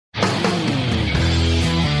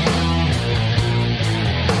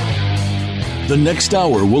The next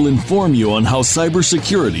hour will inform you on how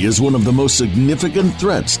cybersecurity is one of the most significant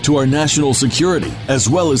threats to our national security, as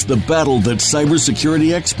well as the battle that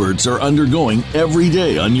cybersecurity experts are undergoing every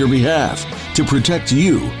day on your behalf to protect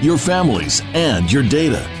you, your families, and your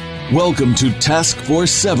data. Welcome to Task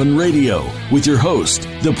Force 7 Radio with your host,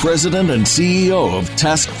 the President and CEO of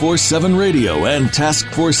Task Force 7 Radio and Task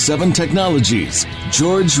Force 7 Technologies,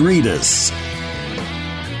 George Rettas.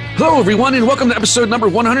 Hello, everyone, and welcome to episode number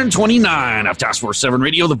 129 of Task Force 7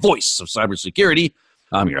 Radio, the voice of cybersecurity.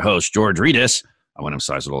 I'm your host, George Rettas. I want to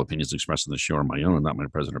emphasize that all opinions expressed in this show are my own and not my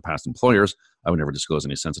present or past employers. I would never disclose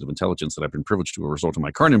any sensitive intelligence that I've been privileged to as a result of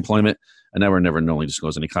my current employment, and I would never knowingly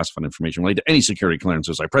disclose any classified information related to any security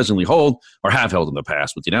clearances I presently hold or have held in the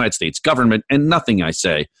past with the United States government, and nothing I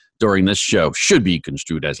say during this show should be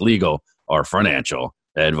construed as legal or financial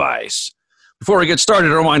advice. Before we get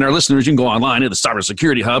started, I remind our listeners you can go online at the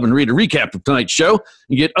Cybersecurity Hub and read a recap of tonight's show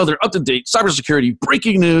and get other up-to-date cybersecurity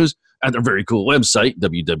breaking news at their very cool website,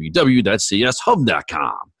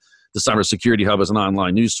 www.cshub.com. The Cybersecurity Hub is an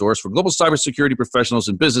online news source for global cybersecurity professionals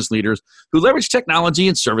and business leaders who leverage technology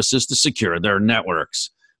and services to secure their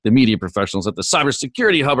networks. The media professionals at the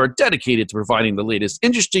Cybersecurity Hub are dedicated to providing the latest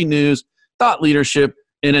industry news, thought leadership,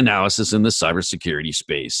 and analysis in the cybersecurity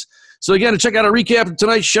space. So again, to check out a recap of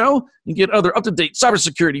tonight's show and get other up-to-date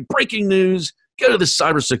cybersecurity breaking news, go to the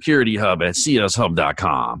Cybersecurity Hub at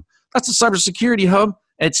cshub.com. That's the Cybersecurity Hub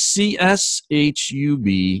at cshub.com.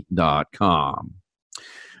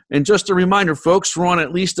 And just a reminder, folks, we're on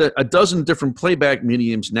at least a dozen different playback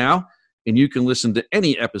mediums now, and you can listen to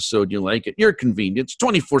any episode you like at your convenience,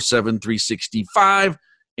 24/7, 365,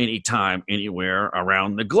 anytime, anywhere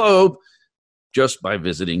around the globe, just by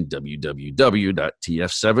visiting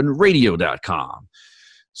www.tf7radio.com.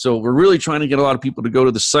 So we're really trying to get a lot of people to go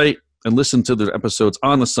to the site and listen to the episodes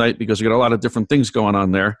on the site because we got a lot of different things going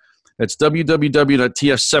on there. That's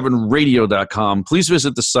www.tf7radio.com. Please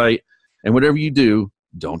visit the site, and whatever you do,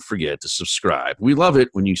 don't forget to subscribe. We love it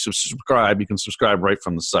when you subscribe. You can subscribe right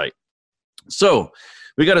from the site. So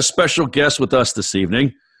we got a special guest with us this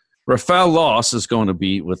evening. Rafael Laus is going to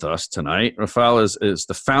be with us tonight. Rafael is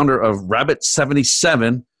the founder of Rabbit77,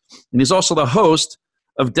 and he's also the host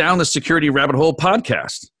of Down the Security Rabbit Hole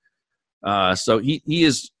podcast. So he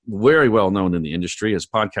is very well known in the industry. His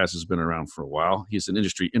podcast has been around for a while. He's an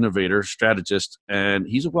industry innovator, strategist, and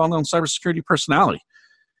he's a well-known cybersecurity personality.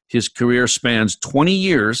 His career spans 20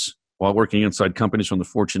 years while working inside companies from the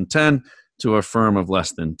Fortune 10 to a firm of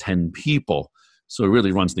less than 10 people. So it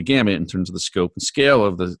really runs the gamut in terms of the scope and scale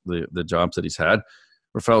of the jobs that he's had.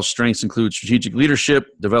 Rafael's strengths include strategic leadership,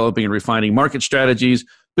 developing and refining market strategies,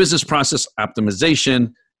 business process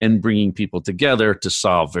optimization, and bringing people together to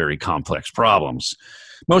solve very complex problems.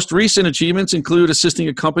 Most recent achievements include assisting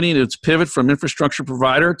a company in its pivot from infrastructure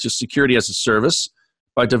provider to security as a service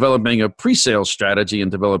by developing a pre-sales strategy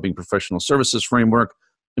and developing professional services framework,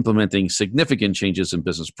 implementing significant changes in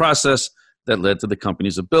business process that led to the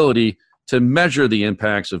company's ability to measure the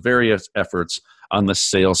impacts of various efforts on the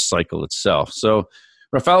sales cycle itself. So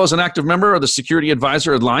Rafael is an active member of the Security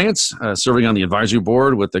Advisor Alliance, serving on the advisory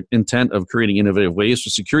board with the intent of creating innovative ways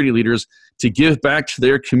for security leaders to give back to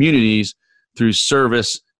their communities through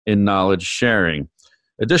service and knowledge sharing.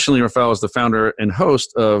 Additionally, Rafael is the founder and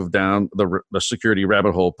host of Down the Security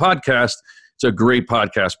Rabbit Hole podcast. It's a great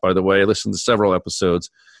podcast, by the way. I listened to several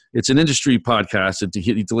episodes. It's an industry podcast.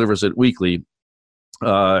 He delivers it weekly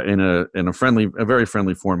in a very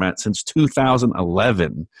friendly format since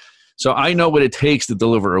 2011. So I know what it takes to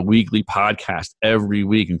deliver a weekly podcast every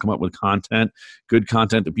week and come up with good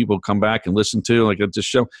content that people come back and listen to. Like this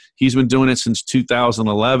show, he's been doing it since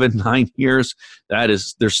 2011, 9 years.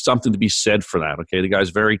 There's something to be said for that. Okay, the guy's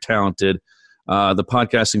very talented. The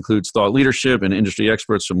podcast includes thought leadership and industry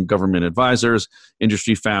experts from government advisors,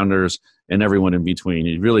 industry founders, and everyone in between.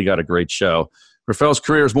 You really got a great show. Rafael's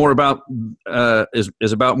career is about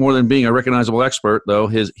more than being a recognizable expert, though.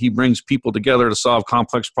 He brings people together to solve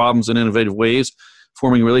complex problems in innovative ways,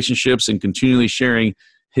 forming relationships and continually sharing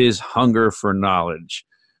his hunger for knowledge.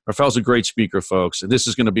 Rafael's a great speaker, folks. This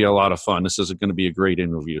is going to be a lot of fun. This is going to be a great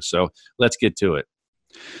interview. So let's get to it.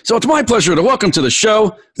 So it's my pleasure to welcome to the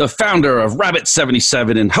show the founder of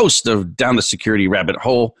Rabbit77 and host of Down the Security Rabbit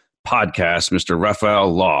Hole podcast, Mr.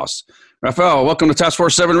 Rafael Laus. Rafael, welcome to Task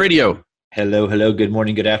Force 7 Radio. Hello. Good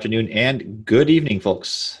morning, good afternoon, and good evening,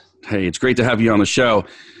 folks. Hey, it's great to have you on the show.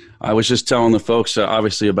 I was just telling the folks,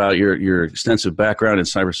 obviously, about your extensive background in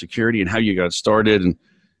cybersecurity and how you got started. And,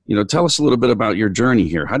 tell us a little bit about your journey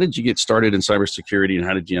here. How did you get started in cybersecurity, and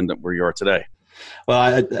how did you end up where you are today?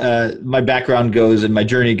 Well, my background goes and my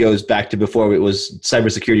journey goes back to before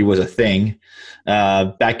cybersecurity was a thing.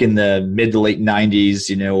 Back in the mid to late 90s,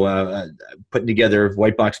 putting together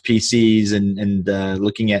white box PCs and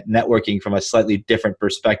looking at networking from a slightly different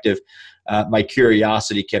perspective. My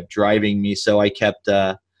curiosity kept driving me, so I kept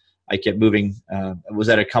moving. I was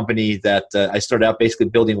at a company that I started out basically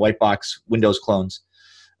building white box Windows clones.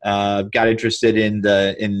 Got interested in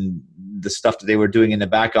the stuff that they were doing in the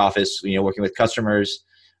back office, working with customers,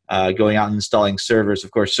 going out and installing servers.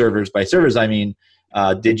 Of course, by servers, I mean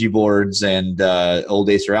digiboards and old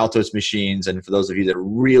Acer Altos machines. And for those of you that are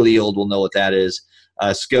really old will know what that is.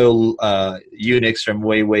 SCO Unix from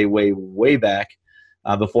way, way, way, way back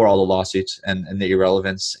before all the lawsuits and the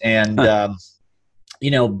irrelevance. And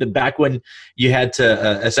back when you had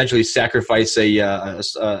to essentially sacrifice a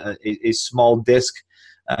small disk,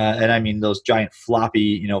 and I mean those giant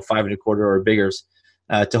floppy, 5 1/4 or biggers,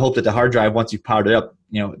 to hope that the hard drive, once you've powered it up,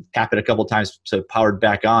 tap it a couple times so it powered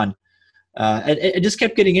back on. And it just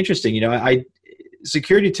kept getting interesting.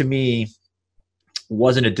 Security to me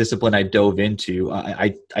wasn't a discipline I dove into.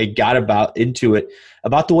 I got into it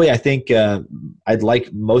about the way I think I'd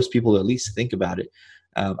like most people to at least think about it.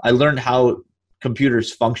 I learned how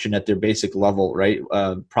computers function at their basic level, right?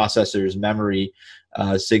 Processors, memory,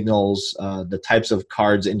 signals, the types of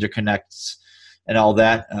cards, interconnects, and all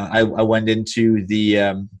that. I went into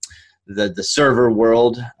the server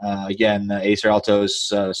world. Again, Acer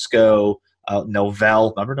Altos, SCO,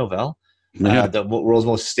 Novell. Remember Novell? Yeah. The world's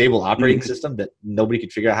most stable operating system that nobody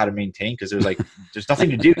could figure out how to maintain because there's nothing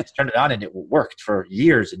to do. Just turn it on and it worked for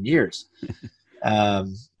years and years. God,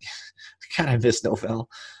 I miss Novell.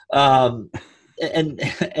 And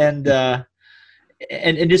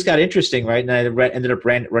it just got interesting, right? And I ended up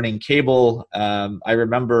running cable. I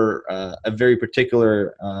remember a very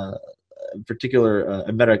particular.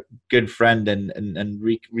 I met a good friend and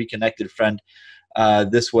reconnected friend.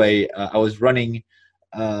 This way, I was running,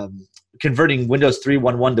 converting Windows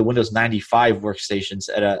 3.1.1 to Windows 95 workstations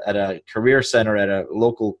at a career center at a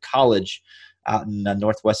local college out in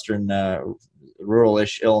northwestern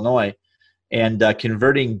rural-ish Illinois. And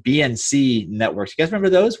converting BNC networks. You guys remember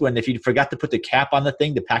those? When if you forgot to put the cap on the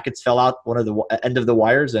thing, the packets fell out one of the end of the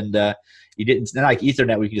wires, and you didn't. Not like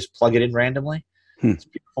Ethernet, where you can just plug it in randomly. It's a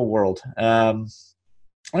beautiful world. I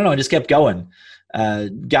don't know. I just kept going. I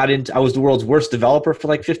was the world's worst developer for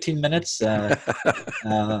like 15 minutes. I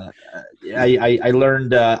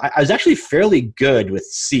learned. I was actually fairly good with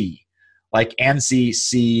C, like ANSI,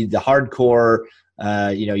 C, the hardcore.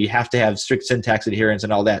 You have to have strict syntax adherence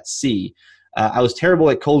and all that. C. I was terrible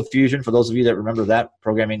at Cold Fusion, for those of you that remember that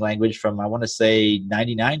programming language from, I want to say,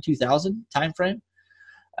 99, 2000 timeframe.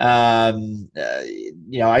 I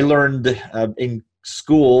learned in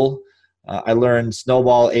school, I learned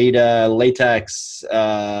Snowball, Ada, LaTeX,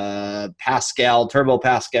 Pascal, Turbo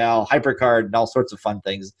Pascal, HyperCard, and all sorts of fun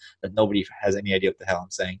things that nobody has any idea what the hell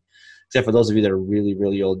I'm saying. Except for those of you that are really,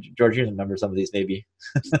 really old. George, you remember some of these maybe.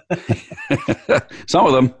 Some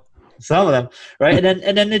of them. Right?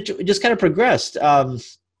 And then it just kind of progressed.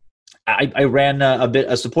 I ran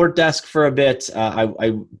a support desk for a bit.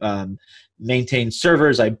 I maintained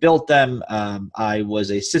servers. I built them. I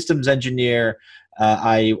was a systems engineer.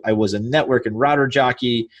 I was a network and router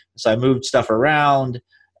jockey. So I moved stuff around,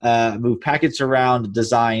 moved packets around,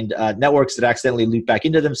 designed networks that accidentally loop back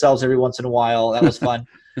into themselves every once in a while. That was fun.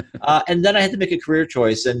 And then I had to make a career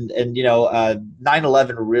choice. And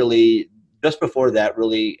 9/11 really, just before that,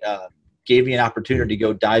 really gave me an opportunity to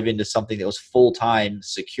go dive into something that was full-time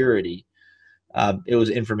security. It was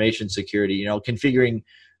information security, configuring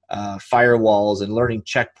firewalls and learning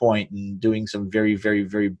Checkpoint and doing some very, very,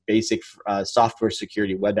 very basic software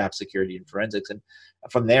security, web app security, and forensics. And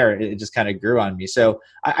from there, it just kind of grew on me. So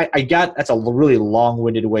that's a really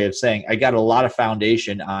long-winded way of saying I got a lot of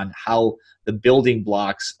foundation on how the building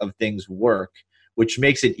blocks of things work, which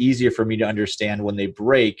makes it easier for me to understand when they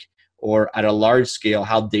break or at a large scale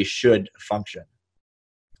how they should function.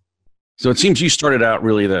 So it seems you started out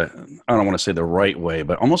really I don't want to say the right way,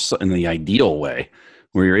 but almost in the ideal way,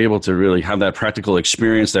 where you're able to really have that practical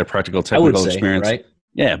experience, that practical technical experience. Right?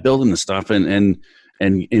 Yeah, building the stuff and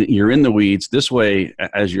you're in the weeds. This way,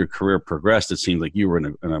 as your career progressed, it seemed like you were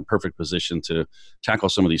in a perfect position to tackle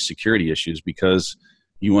some of these security issues because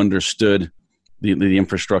you understood the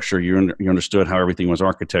infrastructure, you understood how everything was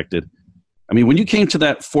architected. I mean, when you came to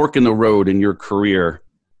that fork in the road in your career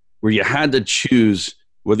where you had to choose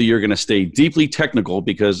whether you're going to stay deeply technical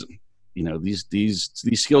because, these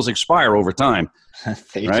skills expire over time.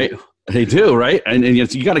 They right? do. They do, right? And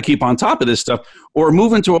you got to keep on top of this stuff or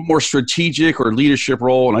move into a more strategic or leadership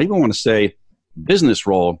role. And I even want to say business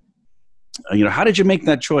role. How did you make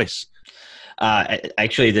that choice?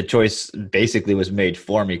 Actually, the choice basically was made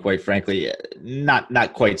for me, quite frankly,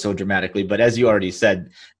 not quite so dramatically, but as you already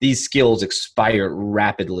said, these skills expire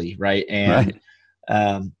rapidly, right? And,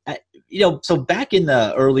 so back in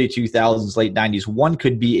the early 2000s, late 90s, one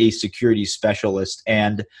could be a security specialist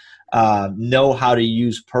and know how to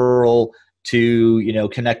use Perl to,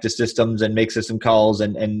 connect to systems and make system calls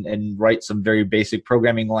and write some very basic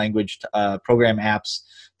programming language, program apps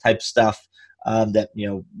type stuff. That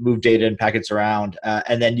move data and packets around,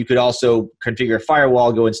 and then you could also configure a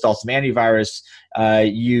firewall, go install some antivirus,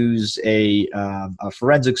 use a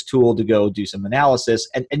forensics tool to go do some analysis,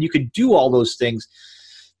 and you could do all those things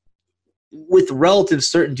with relative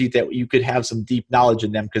certainty that you could have some deep knowledge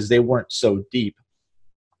in them because they weren't so deep.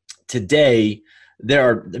 Today,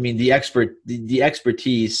 the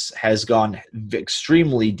expertise has gone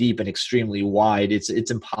extremely deep and extremely wide. It's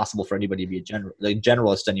impossible for anybody to be a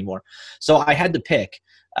generalist anymore. So I had to pick.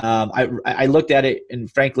 I looked at it,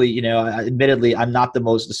 and frankly, admittedly, I'm not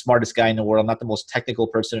the smartest guy in the world. I'm not the most technical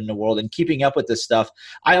person in the world. And keeping up with this stuff,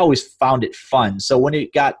 I always found it fun. So when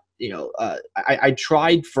it got, I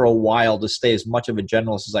tried for a while to stay as much of a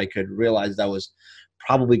generalist as I could. Realized I was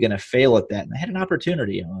probably going to fail at that. And I had an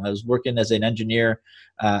opportunity. I was working as an engineer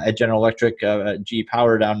at General Electric, GE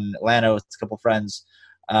Power down in Atlanta with a couple of friends.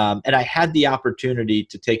 And I had the opportunity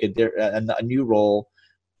to take a new role.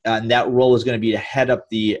 And that role was going to be to head up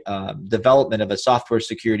the development of a software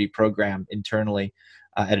security program internally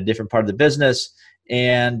at a different part of the business.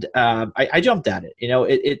 And I jumped at it.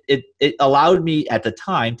 It allowed me at the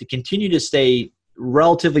time to continue to stay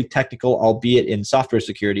relatively technical, albeit in software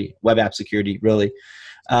security, web app security, really.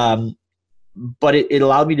 But it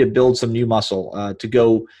allowed me to build some new muscle, to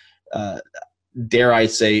go, dare I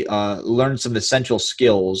say, learn some essential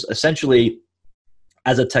skills. Essentially,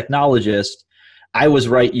 as a technologist, I was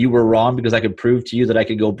right, you were wrong, because I could prove to you that I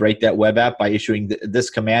could go break that web app by issuing this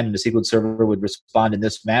command, and the SQL server would respond in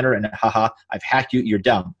this manner, and haha, I've hacked you, you're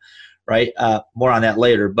dumb, right? More on that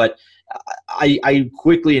later. But I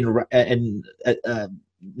quickly and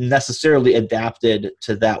necessarily adapted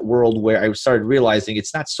to that world where I started realizing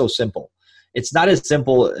it's not so simple. It's not as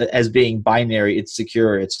simple as being binary. It's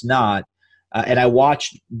secure. It's not. And I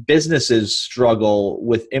watched businesses struggle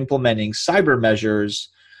with implementing cyber measures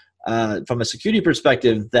from a security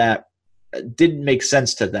perspective that didn't make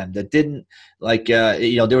sense to them. That didn't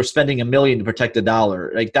they were spending $1 million to protect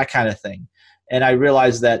 $1, like that kind of thing. And I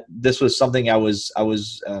realized that this was something I was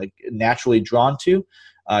naturally drawn to.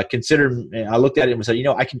 I looked at it and said,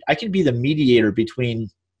 I can be the mediator between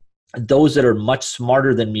those that are much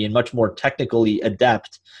smarter than me and much more technically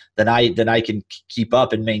adept than I can keep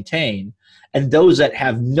up and maintain, and those that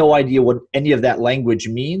have no idea what any of that language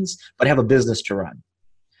means, but have a business to run.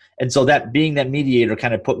 And so that being that mediator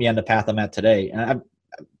kind of put me on the path I'm at today. And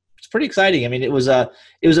it's pretty exciting. I mean, it was a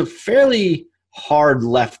fairly hard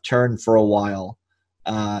left turn for a while.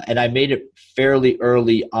 And I made it fairly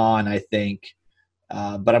early on, I think.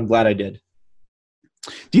 But I'm glad I did.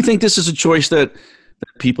 Do you think this is a choice that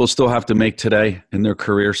people still have to make today in their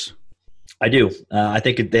careers? I do. I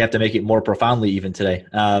think they have to make it more profoundly even today.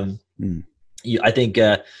 I think,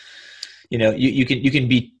 you can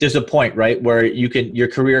be, there's a point, right, where your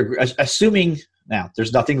career, assuming now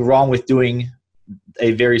there's nothing wrong with doing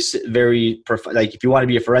a very if you want to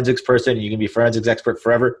be a forensics person and you can be a forensics expert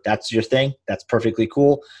forever, that's your thing. That's perfectly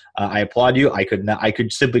cool. I applaud you. I could not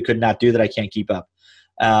do that. I can't keep up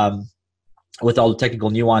with all the technical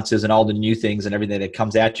nuances and all the new things and everything that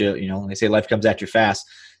comes at you. When they say life comes at you fast,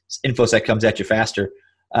 InfoSec comes at you faster.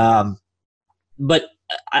 But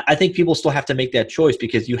I think people still have to make that choice,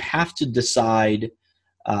 because you have to decide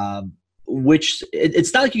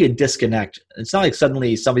it's not like you can disconnect. It's not like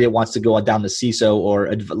suddenly somebody that wants to go down the CISO or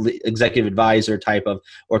executive advisor type of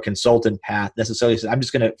or consultant path necessarily says, I'm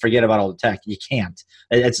just going to forget about all the tech. You can't.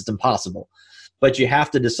 It's impossible. But you have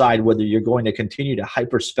to decide whether you're going to continue to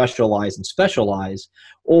hyper specialize and specialize,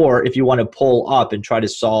 or if you want to pull up and try to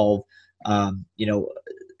solve,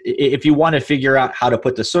 if you want to figure out how to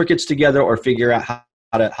put the circuits together or figure out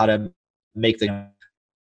how to make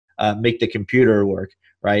the computer work.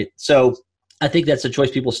 Right. So I think that's a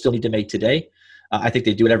choice people still need to make today. I think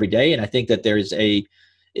they do it every day. And I think that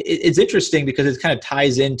it's interesting because it kind of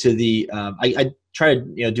ties into I try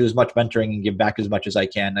to, do as much mentoring and give back as much as I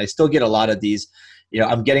can. I still get a lot of these,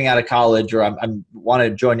 I'm getting out of college, or I'm want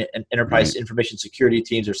to join an enterprise information security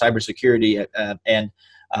teams or cybersecurity. And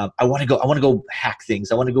I want to go hack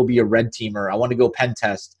things. I want to go be a red teamer. I want to go pen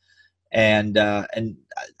test. And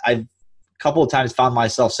I've couple of times found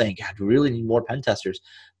myself saying, God, we really need more pen testers.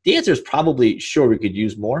 The answer is probably sure, we could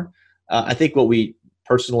use more. I think what we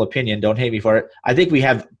personal opinion, don't hate me for it. I think we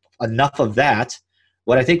have enough of that.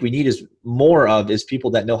 What I think we need is more of is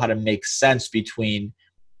people that know how to make sense between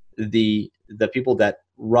the people that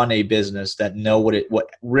run a business, that know what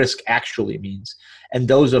risk actually means, and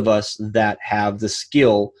those of us that have the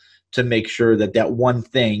skill to make sure that one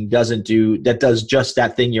thing does just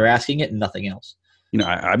that thing you're asking it and nothing else.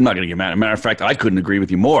 I'm not going to get mad. As a matter of fact, I couldn't agree with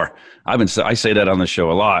you more. I say that on the show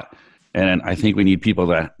a lot, and I think we need people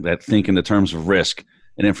that think in the terms of risk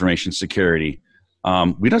and information security.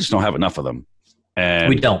 We just don't have enough of them. And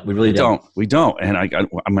we really don't. We don't. And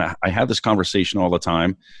I have this conversation all the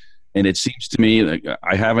time, and it seems to me like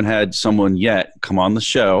I haven't had someone yet come on the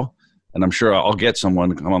show, and I'm sure I'll get someone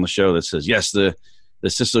to come on the show that says, yes, the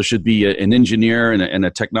CISO should be an engineer and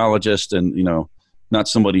a technologist, and not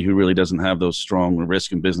somebody who really doesn't have those strong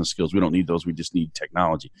risk and business skills. We don't need those. We just need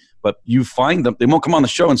technology. But you find them, they won't come on the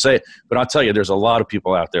show and say it, but I'll tell you, there's a lot of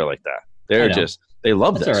people out there like that. They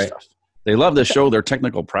love that stuff. They love to show their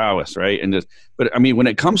technical prowess, right? But I mean, when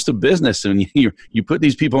it comes to business and you put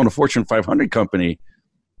these people in a Fortune 500 company,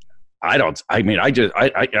 I don't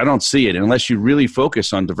see it unless you really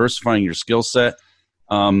focus on diversifying your skill set.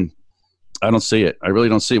 I don't see it. I really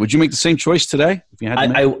don't see it. Would you make the same choice today if you had to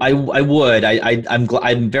make I would.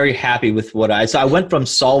 I'm very happy with so I went from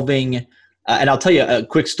solving, and I'll tell you a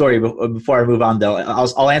quick story before I move on though.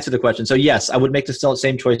 I'll answer the question. So yes, I would make the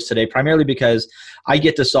same choice today, primarily because I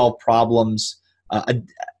get to solve problems.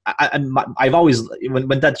 I've always,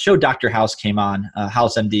 when that show Dr. House came on,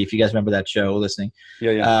 House MD, if you guys remember that show, listening.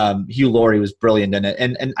 Yeah. Hugh Laurie was brilliant in it.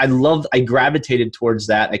 And I gravitated towards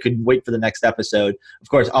that. I couldn't wait for the next episode. Of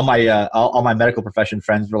course, all my medical profession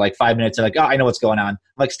friends were like 5 minutes and like, oh, I know what's going on. I'm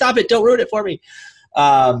like, stop it. Don't ruin it for me.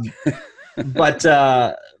 But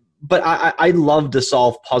I love to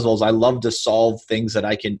solve puzzles. I love to solve things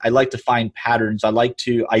I like to find patterns. I like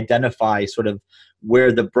to identify sort of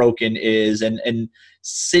where the broken is, and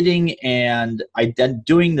sitting and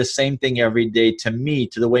doing the same thing every day, to me,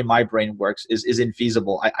 to the way my brain works, is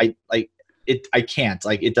infeasible. I can't,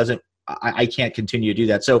 like, it doesn't, I can't continue to do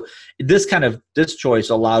that. So this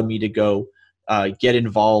choice allowed me to go get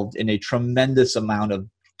involved in a tremendous amount of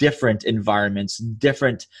different environments,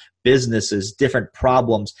 different businesses, different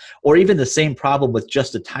problems, or even the same problem with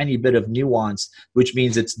just a tiny bit of nuance, which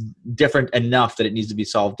means it's different enough that it needs to be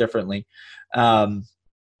solved differently. And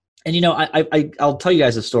I'll tell you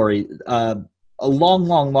guys a story. A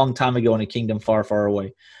long time ago in a kingdom far, far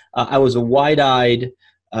away, I was a wide-eyed,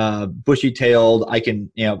 bushy-tailed.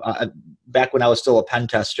 Back when I was still a pen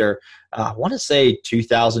tester, I want to say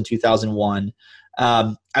 2000, 2001.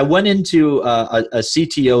 I went into a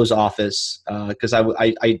CTO's office because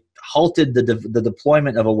I halted the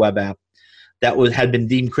deployment of a web app that had been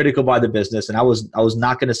deemed critical by the business, and I was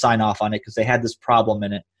not going to sign off on it because they had this problem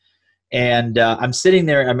in it. And I'm sitting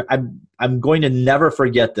there. I'm going to never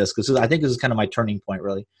forget this because I think this is kind of my turning point,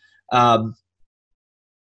 really. I'm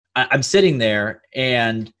sitting there,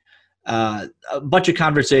 and a bunch of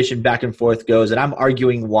conversation back and forth goes, and I'm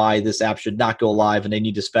arguing why this app should not go live, and they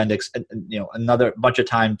need to spend another bunch of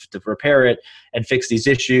time to repair it and fix these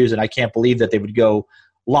issues. And I can't believe that they would go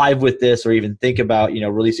live with this or even think about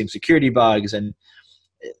releasing security bugs. And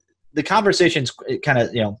the conversation's kind of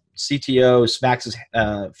CTO smacks his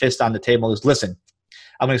fist on the table and goes, "Listen,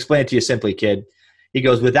 I'm going to explain it to you simply, kid." He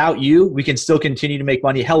goes, "Without you, we can still continue to make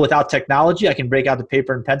money. Hell, without technology, I can break out the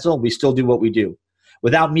paper and pencil, and we still do what we do.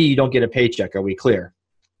 Without me, you don't get a paycheck. Are we clear?"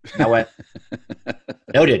 I went,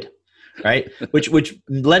 noted, right? Which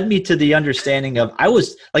led me to the understanding of I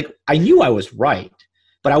knew I was right,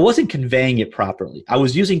 but I wasn't conveying it properly. I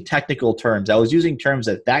was using technical terms. I was using terms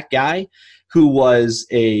that guy who was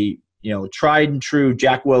a tried and true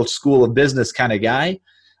Jack Welch School of Business kind of guy,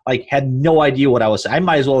 had no idea what I was saying. I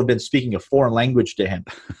might as well have been speaking a foreign language to him.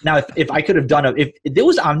 Now, if I could have done if it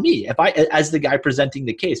was on me, as the guy presenting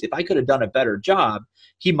the case, if I could have done a better job,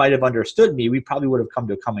 he might have understood me. We probably would have come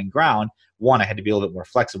to a common ground. One, I had to be a little bit more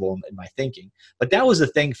flexible in my thinking. But that was the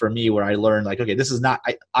thing for me where I learned, okay, this is not,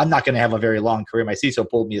 I'm not going to have a very long career. My CISO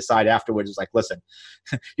pulled me aside afterwards. It's like, listen,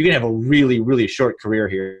 you're going to have a really, really short career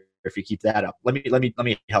here if you keep that up. Let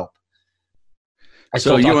me help. I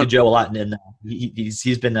still talk to Joe a lot, and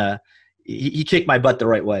he's been he kicked my butt the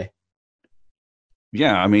right way.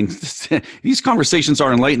 Yeah, I mean, these conversations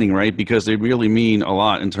are enlightening, right? Because they really mean a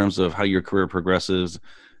lot in terms of how your career progresses,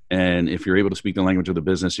 and if you're able to speak the language of the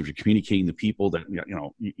business, if you're communicating to people that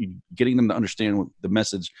you're getting them to understand the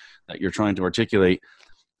message that you're trying to articulate.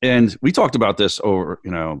 And we talked about this over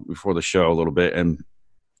before the show a little bit, and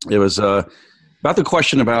it was about the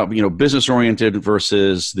question about business oriented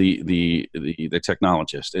versus the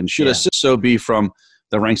technologist, and should a CISO be from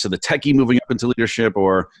the ranks of the techie moving up into leadership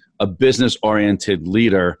or a business-oriented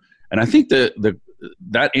leader? And I think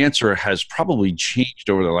that answer has probably changed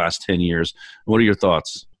over the last 10 years. What are your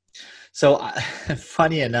thoughts? So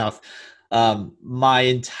funny enough, a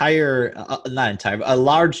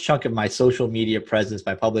large chunk of my social media presence,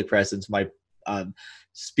 my public presence, my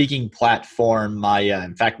speaking platform,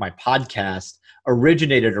 in fact, my podcast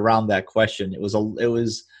originated around that question. It was,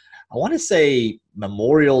 I want to say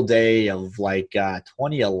Memorial Day of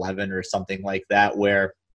 2011 or something like that,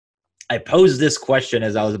 where I posed this question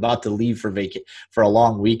as I was about to leave for a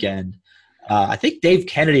long weekend. I think Dave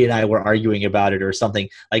Kennedy and I were arguing about it or something.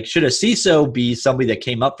 Like, should a CISO be somebody that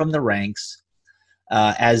came up from the ranks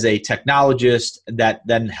as a technologist that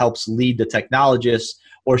then helps lead the technologists,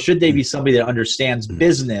 or should they be somebody that understands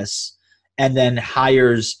business and then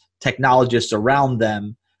hires technologists around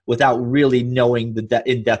them without really knowing the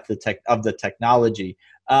in-depth of the technology?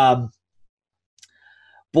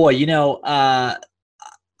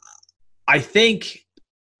 I think,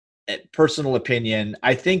 personal opinion,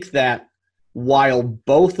 I think that while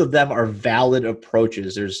both of them are valid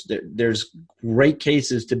approaches, there's great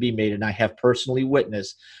cases to be made, and I have personally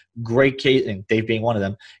witnessed great case, and Dave being one of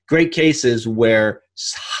them, great cases where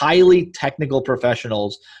highly technical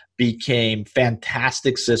professionals became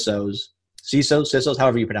fantastic CISOs,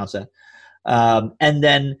 however you pronounce that, and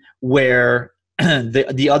then where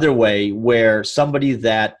the other way, where somebody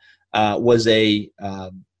that was a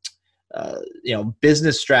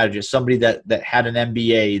business strategist, somebody that had an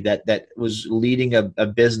MBA, that was leading a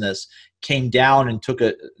business, came down and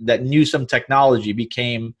that knew some technology,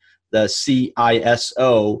 became the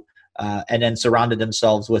CISO, and then surrounded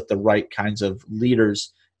themselves with the right kinds of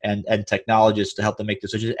leaders and technologists to help them make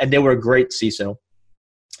decisions. And they were a great CISO.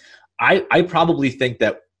 I probably think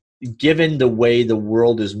that given the way the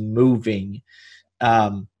world is moving,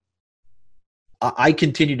 I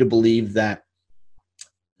continue to believe that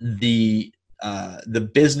the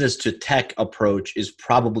business to tech approach is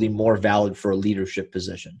probably more valid for a leadership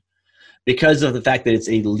position because of the fact that it's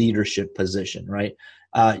a leadership position, right?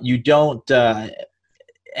 You don't,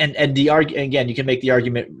 and the again, you can make the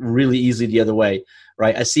argument really easily the other way,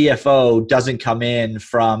 right? A CFO doesn't come in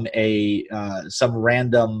from some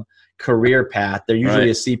random career path. They're usually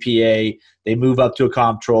a CPA. They move up to a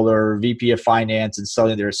comptroller, VP of finance, and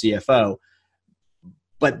suddenly they're a CFO.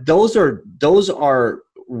 But those are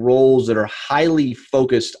roles that are highly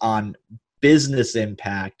focused on business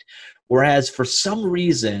impact, whereas for some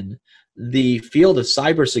reason the field of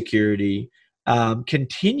cybersecurity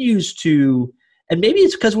continues to, and maybe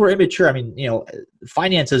it's because we're immature. I mean,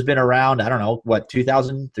 finance has been around, I don't know,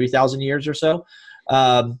 2,000, 3,000 years or so.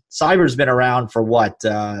 Cyber's been around for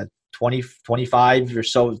 20, 25 or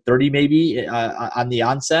so, 30 maybe on the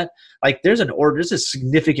onset. Like there's a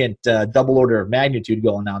significant double order of magnitude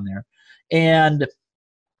going on there. And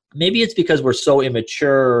maybe it's because we're so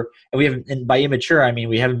immature, and by immature, I mean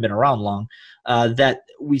we haven't been around long, that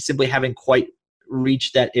we simply haven't quite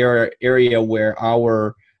reached that area where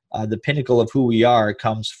the pinnacle of who we are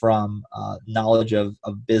comes from knowledge of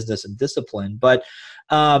business and discipline. But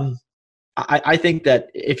I think that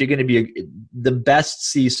if you're going to be the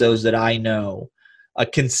best CISOs that I know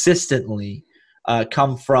consistently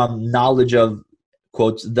come from knowledge of,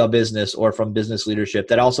 quotes, the business or from business leadership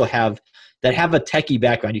that also have a techie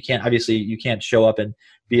background. You can't show up and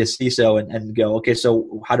be a CISO and go, okay,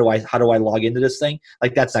 so how do I log into this thing?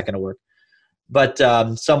 Like that's not going to work. But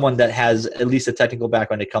someone that has at least a technical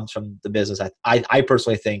background that comes from the business, I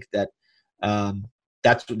personally think that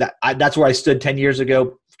that's where I stood 10 years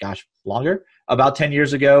ago. Gosh, longer, about 10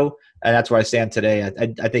 years ago, and that's where I stand today.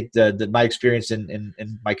 I think my experience in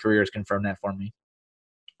my career has confirmed that for me.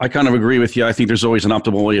 I kind of agree with you. I think there's always an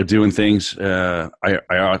optimal way of doing things. I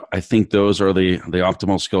think those are the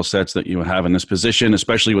optimal skill sets that you have in this position,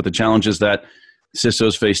 especially with the challenges that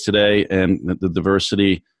CISOs face today and the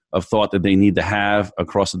diversity of thought that they need to have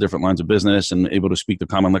across the different lines of business and able to speak the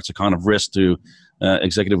common lexicon of risk to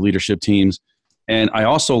executive leadership teams. And I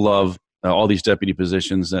also love all these deputy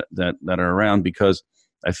positions that are around, because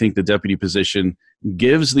I think the deputy position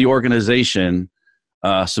gives the organization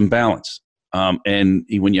some balance. And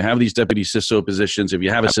when you have these deputy CISO positions, if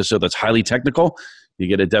you have a CISO that's highly technical, you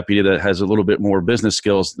get a deputy that has a little bit more business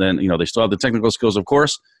skills. Then they still have the technical skills, of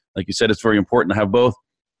course. Like you said, it's very important to have both,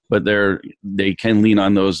 but they can lean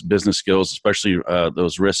on those business skills, especially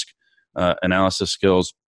those risk analysis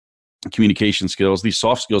skills, communication skills. These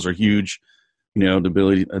soft skills are huge. The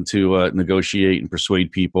ability to negotiate and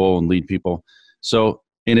persuade people and lead people. So,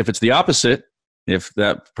 and if it's the opposite, If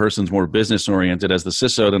that person's more business oriented as the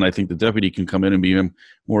CISO, then I think the deputy can come in and be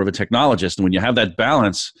more of a technologist. And when you have that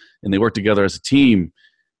balance and they work together as a team,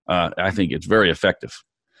 I think it's very effective.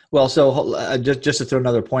 Well, so just to throw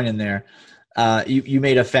another point in there, you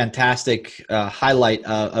made a fantastic highlight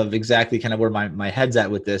of exactly kind of where my head's at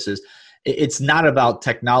with this is it's not about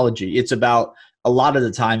technology. It's about, a lot of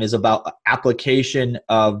the time is about application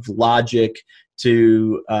of logic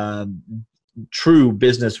to true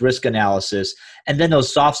business risk analysis. And then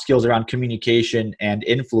those soft skills around communication and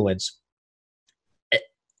influence.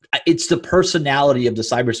 It's the personality of the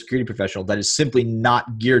cybersecurity professional that is simply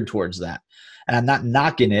not geared towards that. And I'm not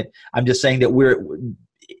knocking it. I'm just saying that we're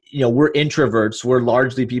introverts. We're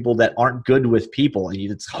largely people that aren't good with people.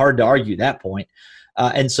 It's hard to argue that point.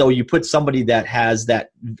 And so you put somebody that has that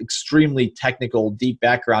extremely technical, deep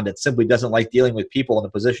background that simply doesn't like dealing with people in a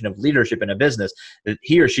position of leadership in a business, that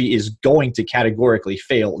he or she is going to categorically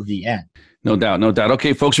fail the end. No doubt, no doubt.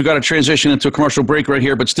 Okay, folks, we've got to transition into a commercial break right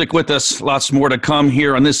here, but stick with us. Lots more to come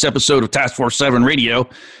here on this episode of Task Force 7 Radio.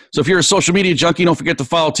 So if you're a social media junkie, don't forget to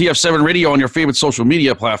follow TF7 Radio on your favorite social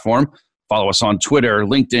media platform. Follow us on Twitter,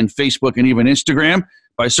 LinkedIn, Facebook, and even Instagram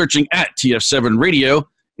by searching at TF7 Radio,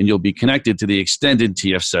 and you'll be connected to the extended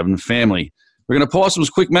TF7 family. We're going to pull out some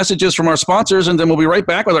quick messages from our sponsors, and then we'll be right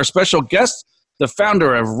back with our special guest, the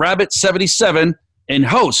founder of Rabbit77 and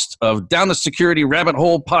host of Down the Security Rabbit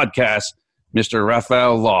Hole podcast, Mr.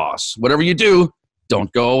 Raphael Loss. Whatever you do,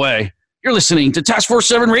 don't go away. You're listening to Task Force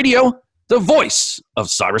 7 Radio, the voice of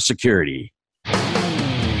cybersecurity.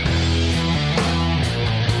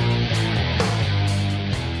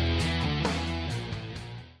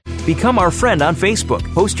 Become our friend on Facebook.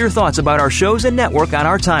 Post your thoughts about our shows and network on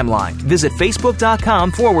our timeline. Visit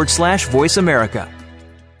facebook.com/Voice America.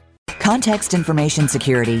 Context Information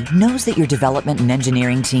Security knows that your development and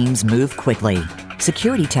engineering teams move quickly.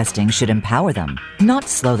 Security testing should empower them, not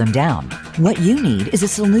slow them down. What you need is a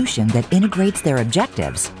solution that integrates their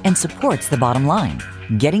objectives and supports the bottom line,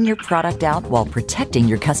 getting your product out while protecting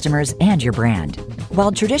your customers and your brand.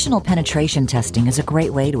 While traditional penetration testing is a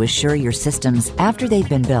great way to assure your systems after they've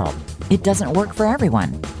been built, it doesn't work for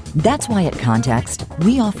everyone. That's why at Context,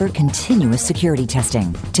 we offer continuous security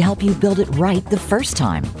testing to help you build it right the first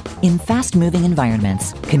time. In fast-moving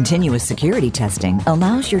environments, continuous security testing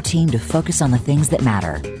allows your team to focus on the things that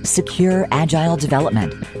matter: secure, agile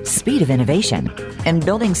development, speed of innovation, and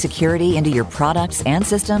building security into your products and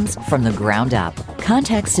systems from the ground up.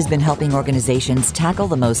 Context has been helping organizations tackle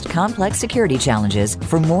the most complex security challenges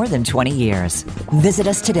for more than 20 years. Visit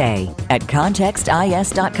us today at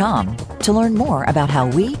contextis.com to learn more about how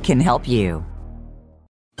we can help you.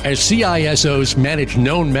 As CISOs manage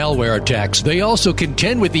known malware attacks, they also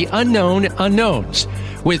contend with the unknown unknowns.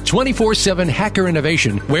 With 24/7 hacker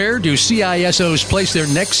innovation, where do CISOs place their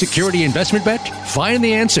next security investment bet? Find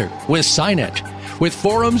the answer with SINET. With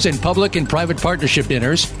forums and public and private partnership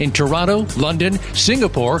dinners in Toronto, London,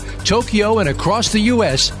 Singapore, Tokyo, and across the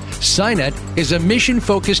U.S., SINET is a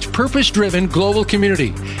mission-focused, purpose-driven global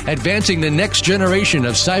community, advancing the next generation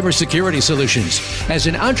of cybersecurity solutions. As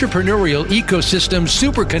an entrepreneurial ecosystem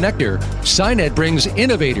superconnector, SINET brings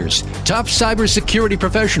innovators, top cybersecurity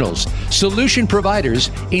professionals, solution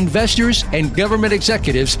providers, investors, and government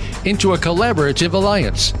executives into a collaborative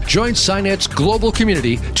alliance. Join SINET's global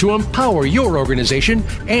community to empower your organization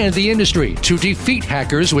and the industry to defeat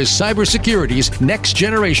hackers with cybersecurity's next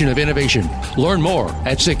generation of innovation. Learn more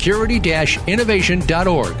at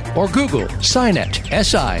security-innovation.org or Google SINET,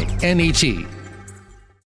 S-I-N-E-T.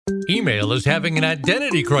 Email is having an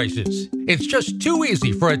identity crisis. It's just too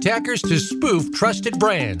easy for attackers to spoof trusted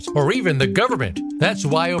brands or even the government. That's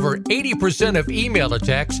why over 80% of email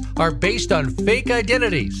attacks are based on fake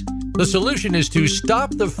identities. The solution is to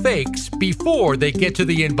stop the fakes before they get to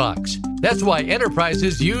the inbox. That's why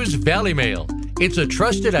enterprises use ValleyMail. It's a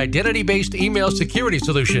trusted identity-based email security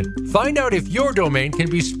solution. Find out if your domain can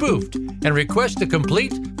be spoofed and request a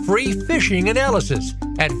complete free phishing analysis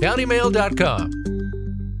at valleymail.com.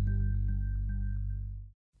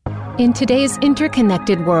 In today's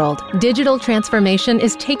interconnected world, digital transformation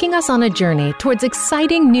is taking us on a journey towards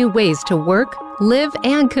exciting new ways to work, live,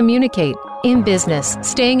 and communicate. In business,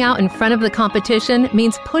 staying out in front of the competition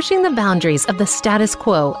means pushing the boundaries of the status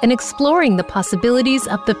quo and exploring the possibilities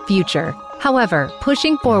of the future. However,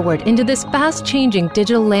 pushing forward into this fast-changing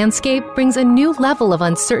digital landscape brings a new level of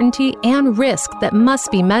uncertainty and risk that must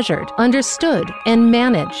be measured, understood, and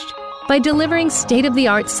managed. By delivering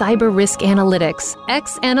state-of-the-art cyber risk analytics,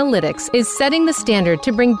 X Analytics is setting the standard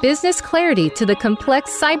to bring business clarity to the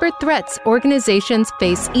complex cyber threats organizations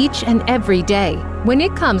face each and every day. When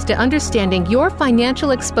it comes to understanding your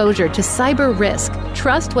financial exposure to cyber risk,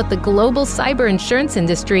 trust what the global cyber insurance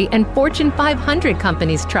industry and Fortune 500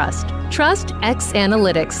 companies trust. Trust X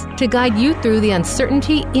Analytics to guide you through the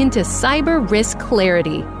uncertainty into cyber risk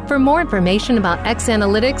clarity. For more information about X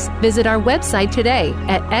Analytics, visit our website today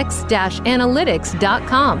at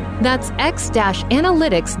x-analytics.com. That's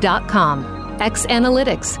x-analytics.com. X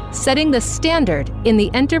Analytics, setting the standard in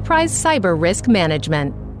the enterprise cyber risk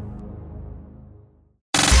management.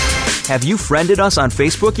 Have you friended us on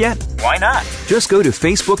Facebook yet? Why not? Just go to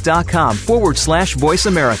facebook.com/Voice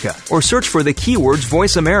America or search for the keywords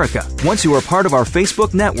Voice America. Once you are part of our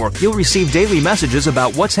Facebook network, you'll receive daily messages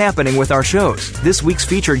about what's happening with our shows, this week's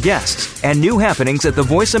featured guests, and new happenings at the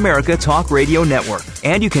Voice America Talk Radio Network.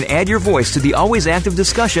 And you can add your voice to the always active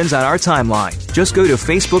discussions on our timeline. Just go to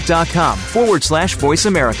facebook.com/Voice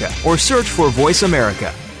America or search for Voice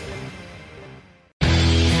America.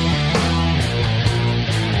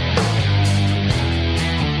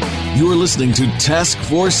 You're listening to Task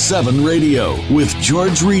Force 7 Radio with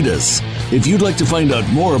George Ritas. If you'd like to find out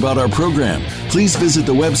more about our program, please visit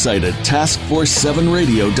the website at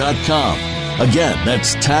taskforce7radio.com. Again,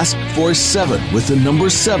 that's taskforce7 with the number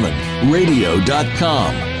 7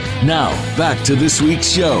 radio.com. Now, back to this week's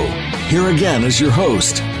show. Here again is your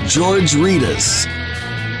host, George Ritas.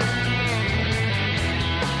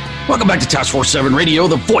 Welcome back to Task Force 7 Radio,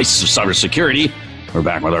 the voice of cybersecurity. We're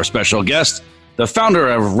back with our special guest, the founder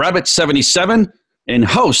of Rabbit 77 and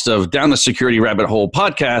host of Down the Security Rabbit Hole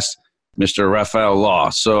podcast, Mr. Raphael Law.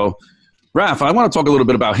 So, Raph, I want to talk a little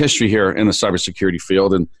bit about history here in the cybersecurity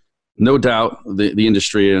field. And no doubt the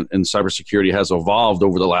industry in cybersecurity has evolved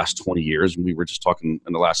over the last 20 years. And we were just talking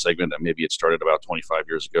in the last segment that maybe it started about 25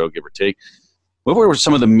 years ago, give or take. What were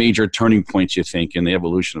some of the major turning points, you think, in the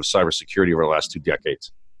evolution of cybersecurity over the last 2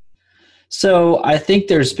 decades? So I think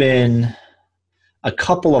there's been a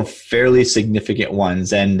couple of fairly significant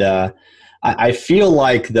ones. And I feel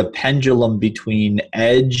like the pendulum between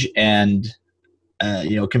edge and,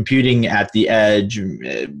 computing at the edge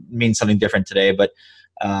means something different today, but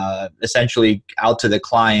essentially out to the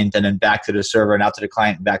client and then back to the server and out to the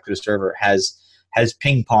client and back to the server has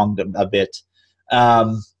ping-ponged a bit.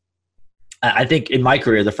 I think in my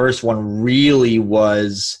career, the first one really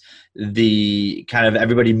was the kind of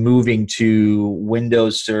everybody moving to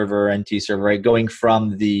Windows Server, NT Server, right? Going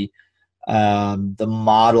from the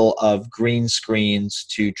model of green screens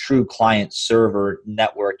to true client server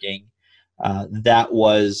networking. That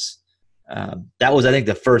was I think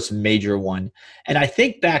the first major one. And I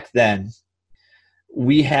think back then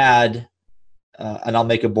we had, and I'll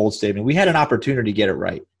make a bold statement, we had an opportunity to get it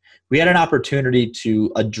right. We had an opportunity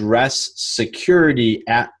to address security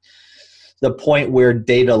at the point where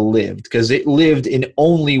data lived, because it lived in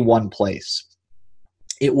only one place.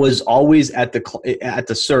 It was always at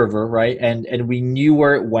the server, right? And we knew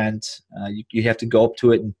where it went. You have to go up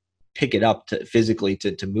to it and pick it up physically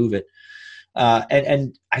to move it.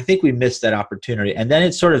 And I think we missed that opportunity. And then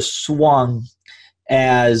it sort of swung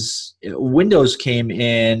as Windows came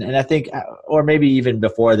in, and I think, or maybe even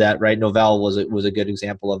before that, right? Novell was a good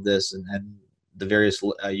example of this, and the various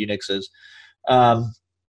Unixes.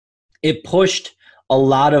 It pushed a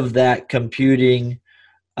lot of that computing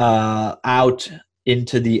out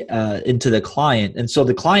into the client, and so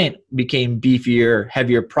the client became beefier,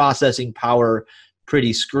 heavier processing power,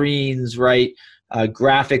 pretty screens, right?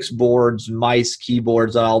 Graphics boards, mice,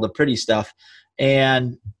 keyboards, all the pretty stuff,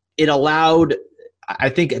 and it allowed. I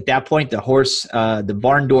think at that point the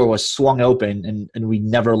barn door was swung open, and we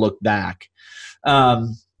never looked back,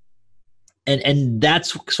 and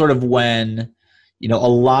that's sort of when. A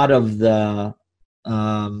lot of the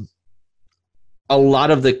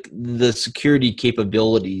security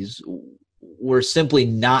capabilities were simply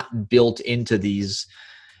not built into these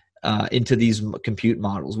compute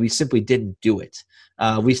models. We simply didn't do it.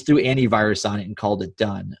 We threw antivirus on it and called it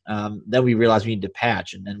done. Then we realized we needed to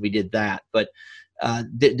patch, and then we did that. But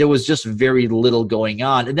there was just very little going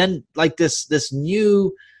on. And then like this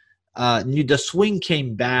new the swing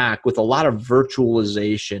came back with a lot of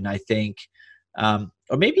virtualization, I think.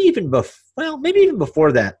 Or maybe even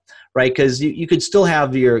before that, right? Because you could still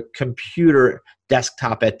have your computer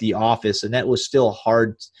desktop at the office, and that was still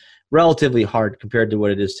relatively hard compared to what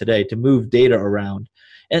it is today to move data around.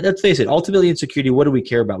 And let's face it, ultimately in security, what do we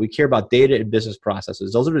care about? We care about data and business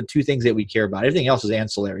processes. Those are the two things that we care about. Everything else is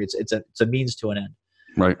ancillary. It's a means to an end.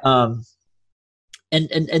 Right.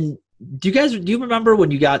 And do you remember when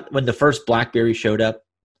the first BlackBerry showed up?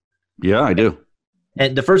 Yeah, I do.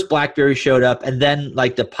 And the first BlackBerry showed up, and then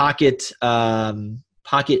like the Pocket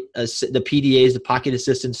the PDAs, the pocket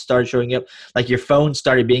assistants started showing up. Like your phone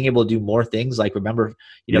started being able to do more things. Like remember,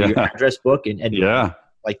 your address book and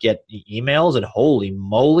like get emails, and holy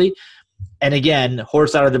moly. And again,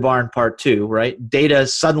 horse out of the barn part 2, right? Data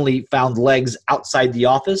suddenly found legs outside the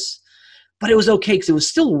office, but it was okay because it was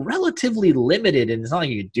still relatively limited, and it's not like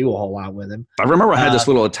you could do a whole lot with them. I remember I had this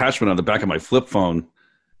little attachment on the back of my flip phone,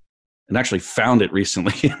 and actually found it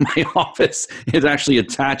recently in my office. It actually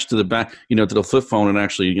attached to the back, to the flip phone, and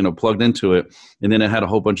actually, plugged into it. And then it had a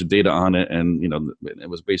whole bunch of data on it. And, it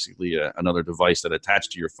was basically another device that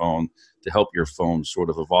attached to your phone to help your phone sort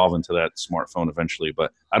of evolve into that smartphone eventually.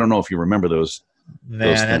 But I don't know if you remember those.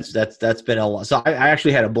 Man, that's been a lot. So I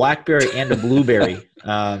actually had a BlackBerry and a Blueberry.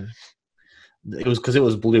 It was because it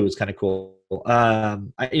was blue. It's kind of cool.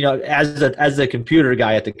 As the computer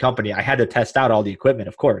guy at the company, I had to test out all the equipment.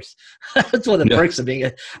 Of course, that's one of the perks of being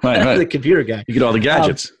the computer guy. You get all the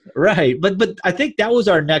gadgets, right? But I think that was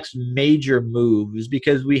our next major move, is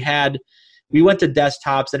because we went to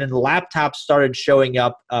desktops, and then the laptops started showing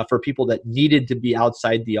up for people that needed to be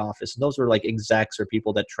outside the office, and those were like execs or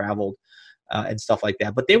people that traveled. And stuff like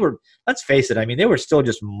that. But they were, let's face it, they were still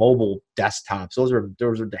just mobile desktops. Those were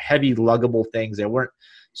the heavy luggable things. They weren't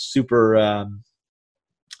super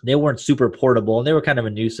portable, and they were kind of a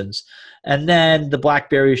nuisance. And then the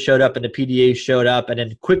BlackBerry showed up, and the PDA showed up, and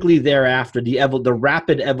then quickly thereafter, the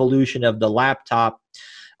rapid evolution of the laptop,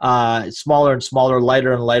 smaller and smaller,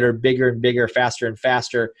 lighter and lighter, bigger and bigger, faster and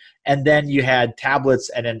faster. And then you had tablets,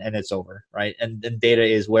 and it's over, right? And data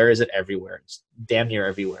is, where is it? Everywhere. It's damn near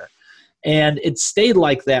everywhere. And it stayed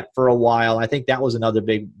like that for a while. I think that was another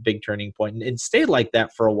big turning point. And it stayed like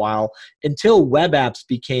that for a while until web apps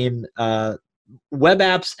became web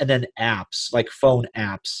apps, and then apps like phone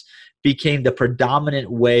apps became the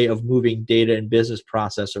predominant way of moving data and business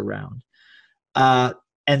process around. And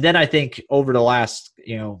then I think over the last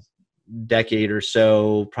decade or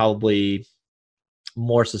so, probably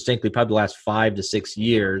more succinctly, probably the last 5 to 6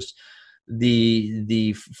 years,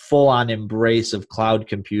 the full-on embrace of cloud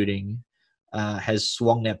computing has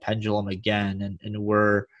swung that pendulum again, and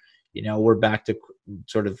we're back to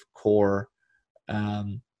sort of core,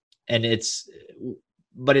 and it's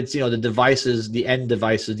the devices, the end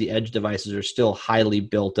devices, the edge devices are still highly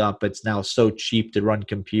built up. It's now so cheap to run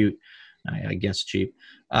compute, I guess cheap,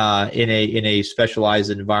 in a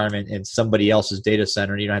specialized environment in somebody else's data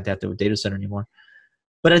center. You don't have to have a data center anymore.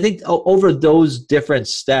 But I think over those different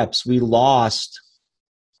steps, we lost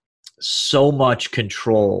so much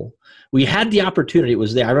control. We had the opportunity. It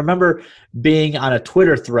was there. I remember being on a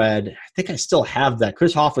Twitter thread. I think I still have that.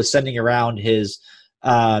 Chris Hoff was sending around his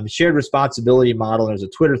shared responsibility model. There's a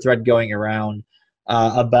Twitter thread going around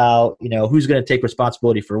about, who's going to take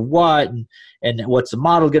responsibility for what, and what's the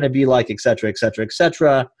model going to be like, et cetera, et cetera, et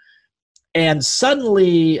cetera. And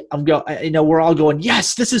suddenly we're all going,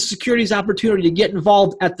 yes, this is security's opportunity to get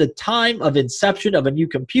involved at the time of inception of a new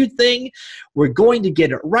compute thing. We're going to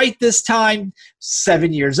get it right this time.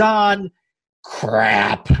 7 years on,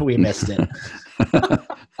 crap, we missed it.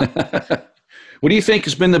 What do you think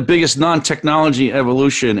has been the biggest non-technology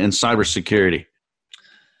evolution in cybersecurity?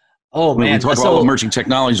 Oh, man. We talk about emerging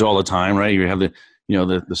technologies all the time, right? You have the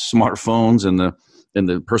smartphones and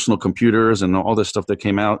the personal computers and all this stuff that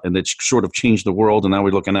came out, and it sort of changed the world. And now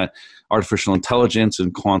we're looking at artificial intelligence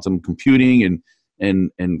and quantum computing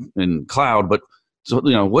and cloud. But so,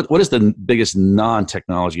 what is the biggest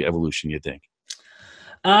non-technology evolution, you think?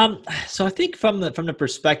 So I think from the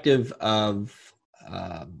perspective of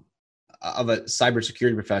a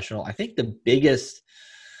cybersecurity professional, I think the biggest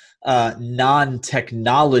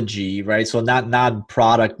non-technology, right? So not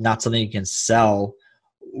non-product, not something you can sell,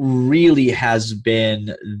 really has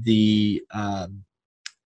been the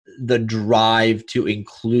drive to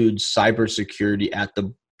include cybersecurity at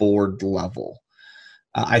the board level.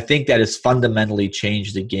 I think that has fundamentally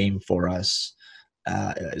changed the game for us,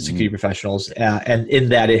 security professionals, and in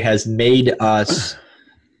that it has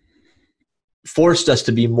forced us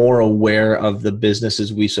to be more aware of the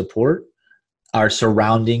businesses we support, our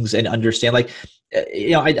surroundings, and understand. Like,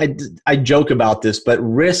 I joke about this, but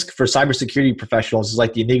risk for cybersecurity professionals is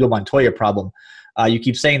like the Inigo Montoya problem. You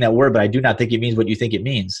keep saying that word, but I do not think it means what you think it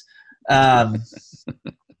means. I've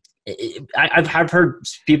heard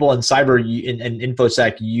people in cyber and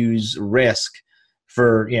InfoSec use risk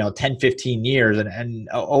for 10, 15 years, and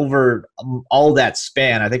over all that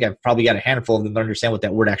span, I think I've probably got a handful of them to understand what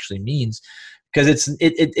that word actually means, because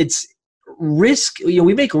it's risk.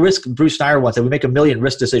 We make risk. Bruce Schneier once said we make 1 million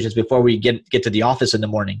risk decisions before we get to the office in the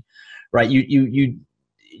morning, right? You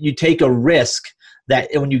take a risk that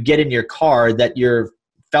when you get in your car, that your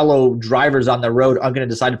fellow drivers on the road are going to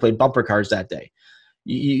decide to play bumper cars that day.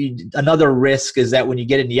 another risk is that when you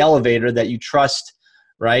get in the elevator, that you trust,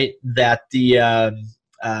 right, that the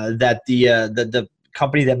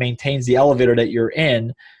company that maintains the elevator that you're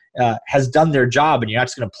in has done their job, and you're not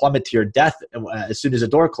just going to plummet to your death as soon as the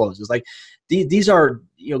door closes. Like these are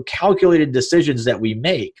calculated decisions that we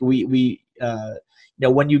make. We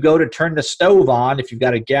when you go to turn the stove on, if you've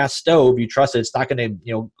got a gas stove, you trust that it's not going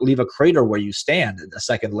to leave a crater where you stand a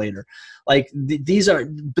second later. Like these are,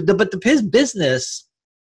 but the business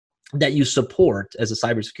that you support as a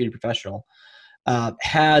cybersecurity professional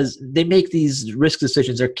they make these risk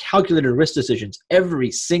decisions. They're calculated risk decisions every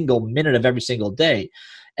single minute of every single day.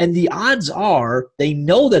 And the odds are they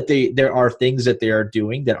know that there are things that they are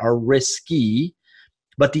doing that are risky,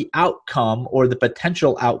 but the outcome or the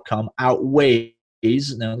potential outcome outweighs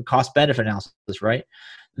cost-benefit analysis, right?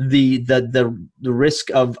 The risk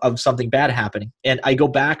of something bad happening. And I go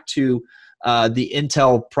back to the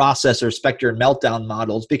Intel processor Spectre and Meltdown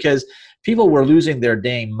models, because people were losing their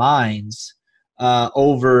dang minds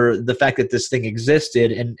over the fact that this thing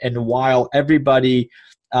existed. And while everybody,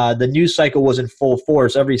 the news cycle was in full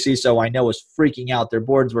force, every CISO I know was freaking out. Their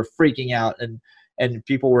boards were freaking out, and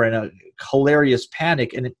people were in a hilarious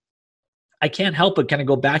panic. And I can't help but kind of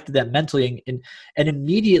go back to that mentally. And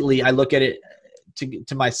immediately I look at it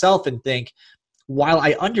to myself and think, while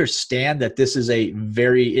I understand that this is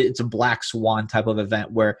it's a black swan type of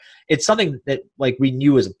event where it's something that like we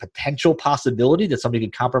knew as a potential possibility that somebody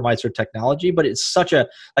could compromise their technology, but it's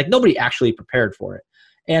nobody actually prepared for it.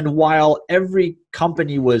 And while every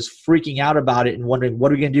company was freaking out about it and wondering,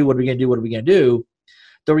 what are we going to do? What are we going to do? What are we going to do?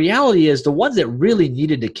 The reality is the ones that really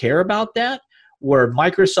needed to care about that were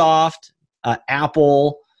Microsoft,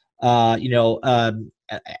 Apple,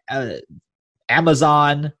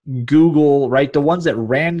 Amazon, Google, right? The ones that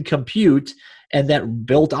ran compute and that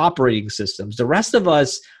built operating systems. The rest of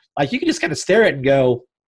us, like, you can just kind of stare at it and go,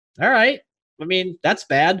 all right, I mean, that's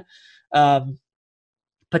bad.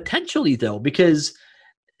 Potentially, though, because,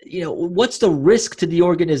 what's the risk to the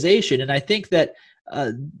organization? And I think that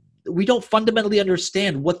we don't fundamentally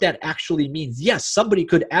understand what that actually means. Yes, somebody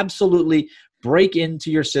could absolutely break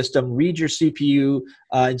into your system, read your CPU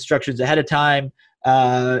instructions ahead of time,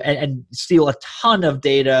 and steal a ton of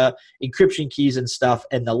data, encryption keys and stuff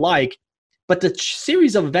and the like. But the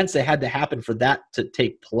series of events that had to happen for that to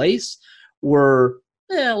take place were,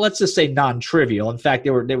 let's just say, non-trivial. In fact, they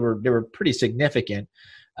were pretty significant.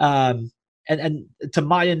 And to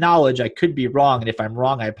my knowledge, I could be wrong, and if I'm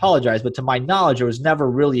wrong, I apologize. But to my knowledge, there was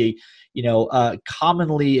never really,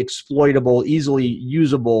 commonly exploitable, easily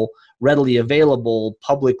usable, readily available,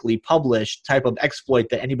 publicly published type of exploit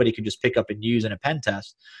that anybody could just pick up and use in a pen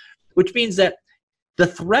test. Which means that the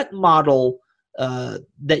threat model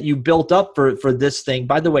that you built up for this thing,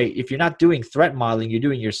 by the way, if you're not doing threat modeling, you're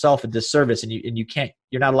doing yourself a disservice, and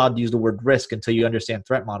you're not allowed to use the word risk until you understand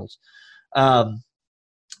threat models.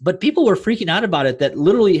 But people were freaking out about it that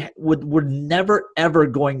literally were never, ever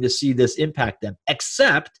going to see this impact them,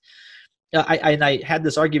 except I had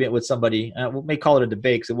this argument with somebody. We may call it a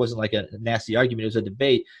debate because it wasn't like a nasty argument. It was a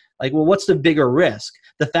debate. Like, well, what's the bigger risk?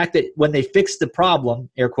 The fact that when they fix the problem,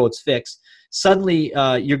 air quotes fix, suddenly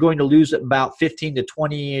you're going to lose about 15 to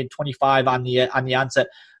 20, 25 on the onset,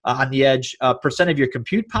 on the edge percent of your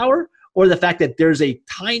compute power, or the fact that there's a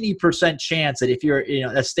tiny percent chance that if you're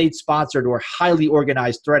a state-sponsored or highly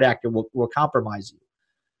organized threat actor will compromise you.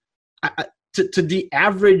 To the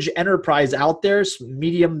average enterprise out there,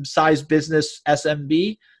 medium-sized business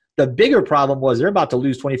SMB, the bigger problem was they're about to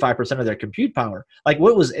lose 25% of their compute power. Like,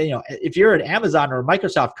 what was, if you're an Amazon or a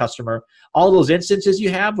Microsoft customer, all those instances you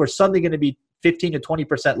have were suddenly going to be 15 to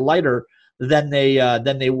 20% lighter than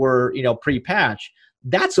they were, pre-patch.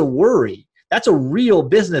 That's a worry. That's a real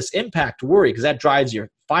business impact worry, because that drives your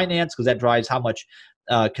finance, because that drives how much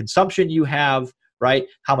consumption you have, right?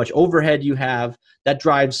 How much overhead you have. That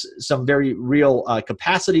drives some very real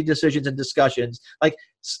capacity decisions and discussions. Like,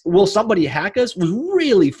 will somebody hack us? Was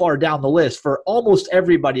really far down the list for almost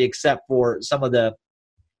everybody except for some of the,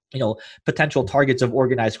 potential targets of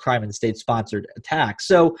organized crime and state-sponsored attacks.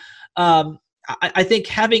 So I think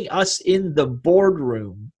having us in the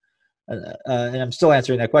boardroom, and I'm still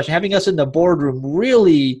answering that question, having us in the boardroom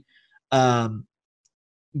really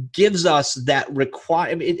gives us that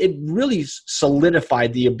it really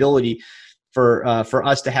solidified the ability for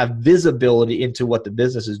us to have visibility into what the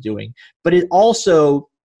business is doing. But it also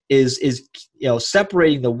is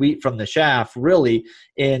separating the wheat from the chaff, really,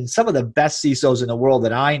 in some of the best CISOs in the world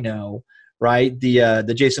that I know. Right,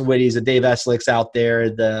 the Jason Witteys, the Dave Eslicks out there,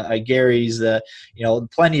 the Garys,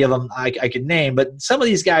 plenty of them I could name. But some of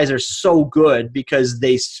these guys are so good because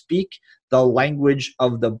they speak the language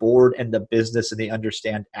of the board and the business, and they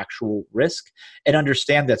understand actual risk and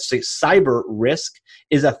understand that cyber risk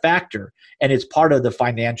is a factor, and it's part of the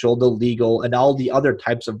financial, the legal, and all the other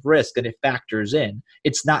types of risk, and it factors in.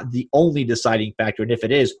 It's not the only deciding factor, and if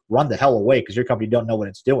it is, run the hell away because your company don't know what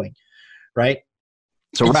it's doing, right?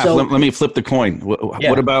 So, Raf, let me flip the coin.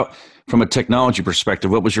 What about from a technology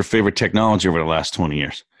perspective? What was your favorite technology over the last 20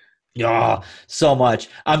 years? Yeah, so much.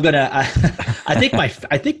 I think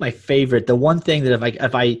my favorite, the one thing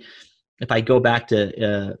that if I go back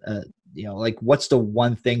to like what's the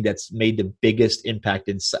one thing that's made the biggest impact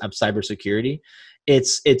in cybersecurity?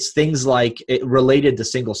 It's things like related to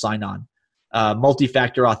single sign-on,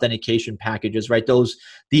 multi-factor authentication packages, right?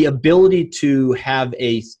 The ability to have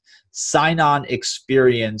a sign-on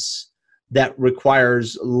experience that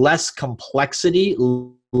requires less complexity,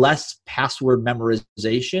 less password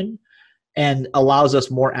memorization, and allows us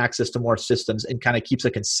more access to more systems and kind of keeps a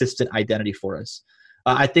consistent identity for us.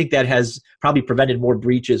 I think that has probably prevented more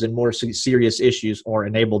breaches and more serious issues, or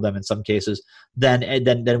enabled them in some cases, than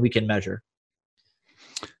we can measure.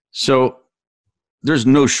 So there's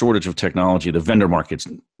no shortage of technology. The vendor market's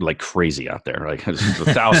like crazy out there. Like there's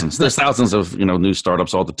thousands of new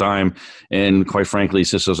startups all the time, and quite frankly,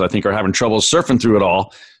 CISOs I think are having trouble surfing through it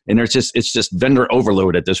all. And it's just vendor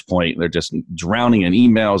overload at this point. They're just drowning in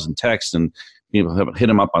emails and texts, and people hit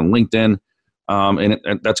them up on LinkedIn,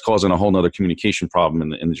 and that's causing a whole other communication problem in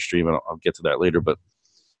the industry. But I'll get to that later. But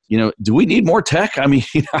do we need more tech? I mean,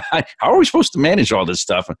 how are we supposed to manage all this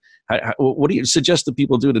stuff? What do you suggest that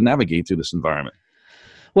people do to navigate through this environment?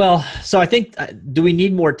 Well, so I think, do we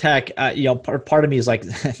need more tech? Part of me is like,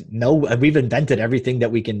 no, we've invented everything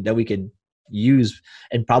that we can use,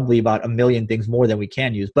 and probably about a million things more than we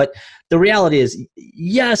can use. But the reality is,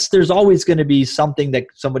 yes, there's always going to be something that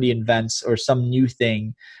somebody invents or some new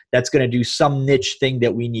thing that's going to do some niche thing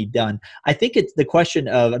that we need done. I think it's the question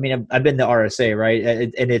of, I've been to RSA, right?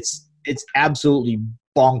 And it's absolutely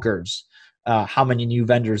bonkers how many new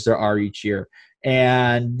vendors there are each year.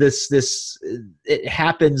 And it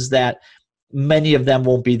happens that many of them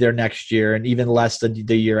won't be there next year, and even less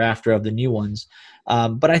the year after of the new ones.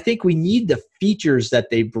 But I think we need the features that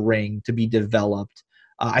they bring to be developed.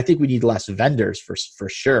 I think we need less vendors for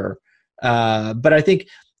sure. But I think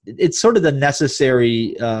it's sort of the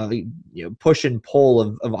necessary push and pull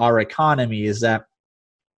of our economy, is that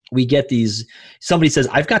we get somebody says,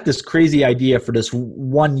 I've got this crazy idea for this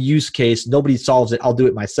one use case. Nobody solves it. I'll do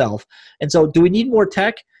it myself. And so do we need more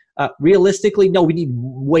tech? Realistically, no, we need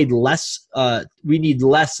way less. We need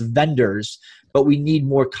less vendors, but we need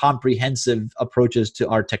more comprehensive approaches to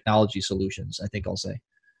our technology solutions, I think I'll say.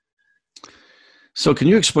 So can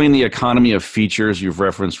you explain the economy of features you've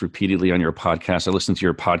referenced repeatedly on your podcast? I listened to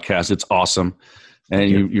your podcast. It's awesome. And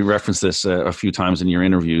you referenced this a few times in your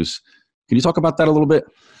interviews. Can you talk about that a little bit?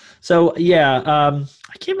 So, I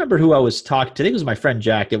can't remember who I was talking to. I think it was my friend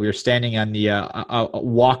Jack, that we were standing on the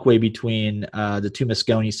walkway between the two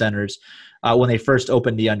Moscone centers when they first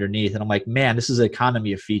opened the underneath. And I'm like, man, this is an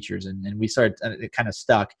economy of features. And we started, it kind of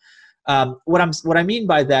stuck. What I mean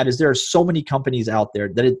by that is there are so many companies out there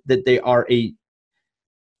that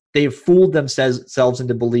they've fooled themselves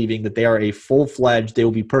into believing that they are a full-fledged, they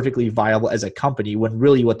will be perfectly viable as a company, when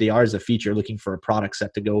really what they are is a feature looking for a product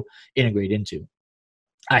set to go integrate into.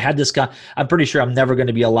 I had this guy, I'm pretty sure I'm never going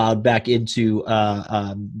to be allowed back into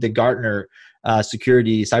the Gartner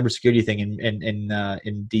cybersecurity thing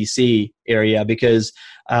in DC area, because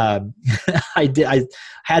I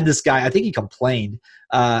had this guy, I think he complained.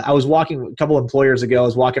 I was walking a couple employers ago, I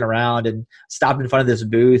was walking around and stopped in front of this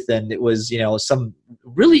booth, and it was, some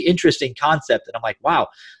really interesting concept. And I'm like, wow,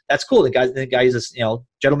 that's cool. The guy is this,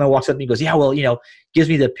 gentleman walks up to me and goes, yeah, well, gives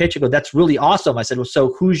me the pitch. I go, that's really awesome. I said, well,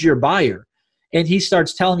 so who's your buyer? And he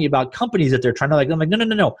starts telling me about companies that they're trying to I'm like,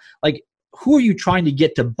 no. Like, who are you trying to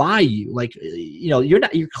get to buy you? Like, you're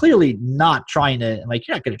clearly not trying to, like,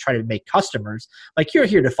 you're not going to try to make customers. Like, you're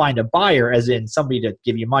here to find a buyer, as in somebody to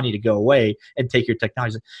give you money to go away and take your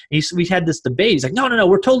technology. And we had this debate. He's like, no,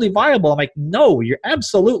 we're totally viable. I'm like, no, you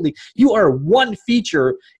are one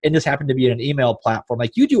feature. And this happened to be an email platform.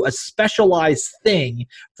 Like, you do a specialized thing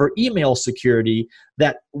for email security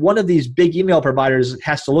that one of these big email providers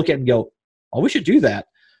has to look at and go, oh, we should do that.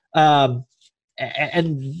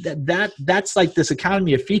 And that's like this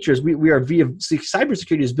economy of features. We are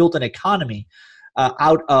cybersecurity has built an economy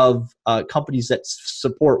out of companies that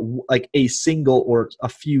support like a single or a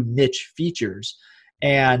few niche features.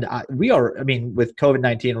 And we are, with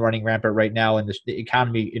COVID-19 running rampant right now and the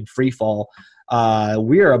economy in free fall,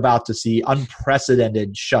 we are about to see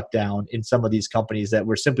unprecedented shutdown in some of these companies that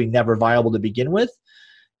were simply never viable to begin with.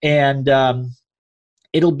 And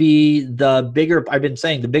it'll be the bigger, I've been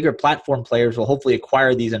saying, the bigger platform players will hopefully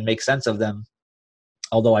acquire these and make sense of them.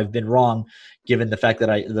 Although I've been wrong, given the fact that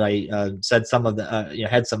I said some of the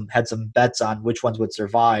had some bets on which ones would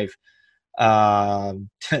survive. 2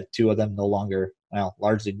 of them no longer,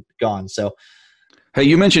 largely gone. So, hey,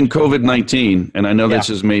 you mentioned COVID-19, and I know this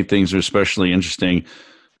has made things especially interesting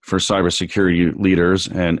for cybersecurity leaders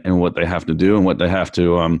and what they have to do and what they have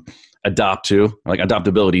to adopt to. Like,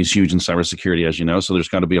 adaptability is huge in cybersecurity, as you know. So there's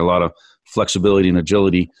got to be a lot of flexibility and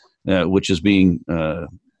agility, which is being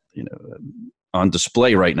on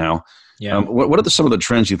display right now. Yeah. What are some of the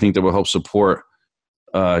trends you think that will help support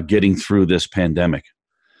getting through this pandemic?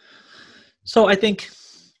 So I think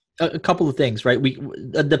a couple of things, right?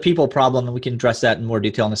 The people problem, and we can address that in more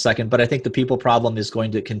detail in a second, but I think the people problem is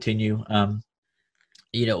going to continue.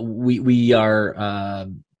 There's a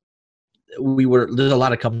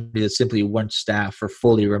lot of companies that simply weren't staffed for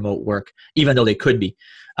fully remote work, even though they could be.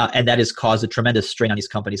 And that has caused a tremendous strain on these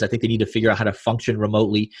companies. I think they need to figure out how to function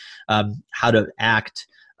remotely, how to act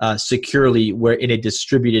securely in a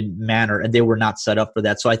distributed manner, and they were not set up for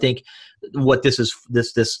that. So I think what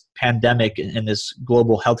this pandemic and this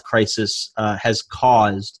global health crisis has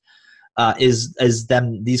caused is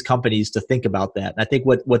these companies to think about that. And I think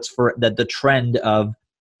what's for that the trend of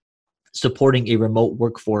supporting a remote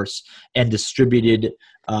workforce and distributed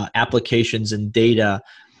applications and data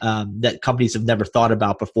that companies have never thought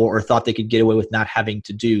about before or thought they could get away with not having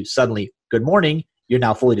to do. Suddenly, good morning, you're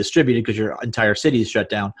now fully distributed because your entire city is shut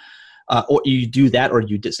down. Or you do that or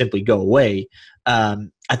you simply go away.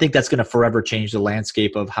 I think that's going to forever change the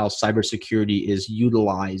landscape of how cybersecurity is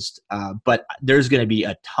utilized. But there's going to be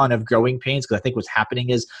a ton of growing pains, because I think what's happening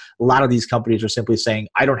is a lot of these companies are simply saying,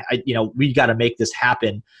 we got to make this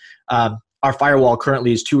happen. Our firewall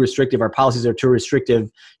currently is too restrictive. Our policies are too restrictive.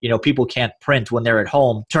 People can't print when they're at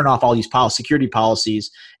home. Turn off all these security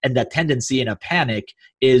policies. And that tendency in a panic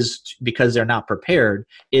is, because they're not prepared,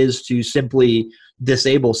 is to simply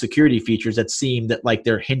disable security features that seem that like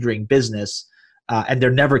they're hindering business. And they're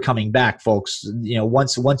never coming back, folks.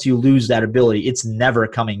 Once you lose that ability, it's never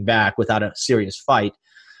coming back without a serious fight.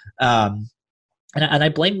 And I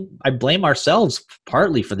blame ourselves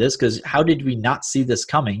partly for this, because how did we not see this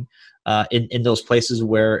coming? In those places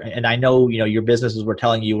where, and I know, your businesses were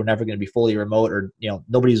telling you we're never going to be fully remote, or,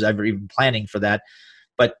 nobody's ever even planning for that.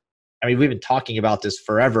 But I mean, we've been talking about this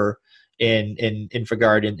forever in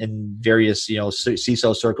various,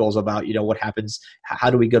 CISO circles about, what happens, how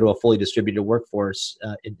do we go to a fully distributed workforce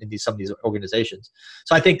in some of these organizations?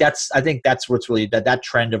 So I think that's what's really that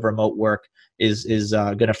trend of remote work is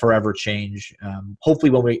going to forever change. Hopefully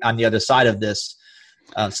when we on the other side of this,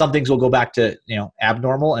 some things will go back to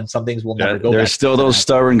abnormal, and some things will never go back. There's still those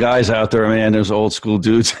stubborn guys out there, man. There's old school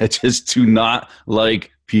dudes that just do not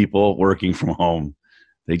like people working from home.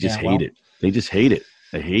 They just hate it. They just hate it.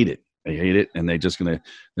 They hate it. They hate it, and they're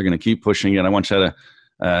gonna keep pushing it. I once had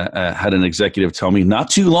had an executive tell me not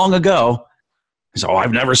too long ago. He said,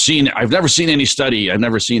 I've never seen any study. I've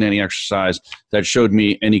never seen any exercise that showed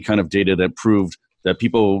me any kind of data that proved that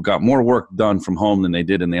people got more work done from home than they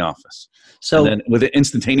did in the office. So and then with it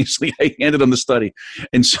instantaneously, I handed him the study.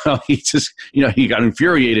 And so he just, he got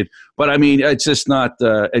infuriated. But I mean, it's just not,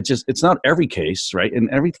 it's not every case, right? And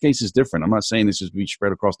every case is different. I'm not saying this is be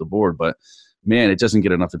spread across the board, but man, it doesn't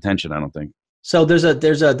get enough attention, I don't think. So there's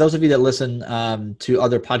those of you that listen to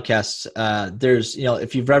other podcasts,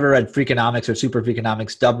 if you've ever read Freakonomics or Super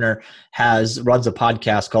Freakonomics, Dubner runs a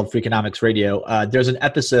podcast called Freakonomics Radio. There's an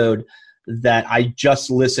episode that I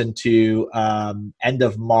just listened to end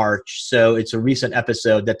of March. So it's a recent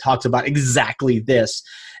episode that talks about exactly this.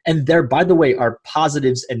 And there, by the way, are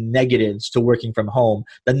positives and negatives to working from home.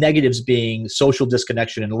 The negatives being social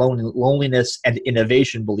disconnection and loneliness and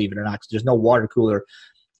innovation, believe it or not, because there's no water cooler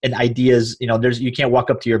and ideas. You can't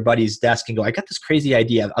walk up to your buddy's desk and go, I got this crazy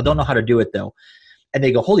idea. I don't know how to do it though. And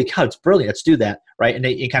they go, holy cow, it's brilliant. Let's do that. Right. And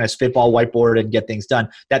you kind of spitball whiteboard and get things done.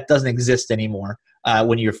 That doesn't exist anymore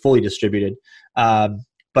when you're fully distributed.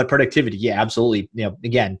 But productivity, yeah, absolutely.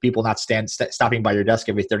 Again, people not stopping by your desk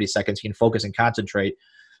every 30 seconds. You can focus and concentrate,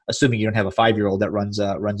 assuming you don't have a 5-year-old that runs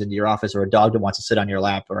into your office, or a dog that wants to sit on your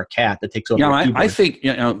lap, or a cat that takes over. Yeah, I think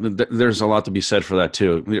there's a lot to be said for that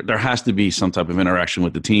too. There has to be some type of interaction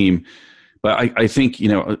with the team. But I think,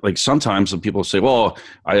 like sometimes when people say, well,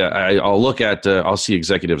 I'll look at, I'll see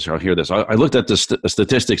executives, or I'll hear this. I looked at the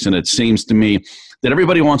statistics, and it seems to me that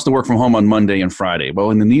everybody wants to work from home on Monday and Friday. Well,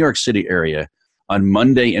 in the New York City area, on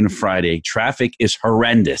Monday and Friday, traffic is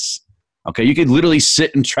horrendous. Okay, you could literally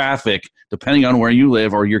sit in traffic, depending on where you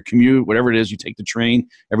live or your commute, whatever it is, you take the train.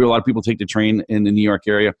 A lot of people take the train in the New York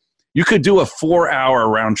area. You could do a 4-hour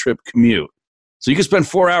round trip commute So you can spend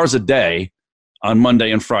 4 hours a day on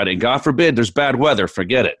Monday and Friday. God forbid there's bad weather,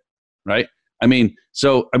 forget it, right?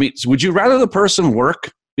 So would you rather the person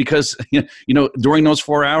work because, during those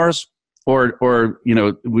 4 hours or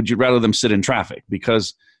would you rather them sit in traffic?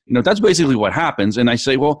 Because, that's basically what happens. And I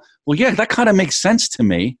say, well, yeah, that kind of makes sense to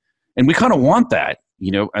me. And we kind of want that,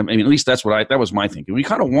 at least that was my thinking. We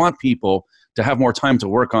kind of want people to have more time to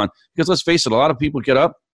work on, because let's face it, a lot of people get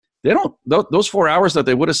up, those 4 hours that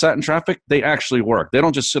they would have sat in traffic, they actually work. They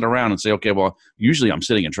don't just sit around and say, okay, well, usually I'm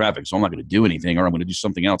sitting in traffic, so I'm not going to do anything, or I'm going to do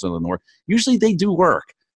something else other than work. Usually they do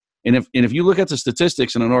work. And if you look at the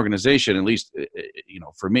statistics in an organization, at least,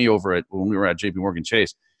 for me when we were at JP Morgan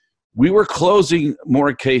Chase, we were closing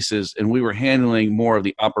more cases and we were handling more of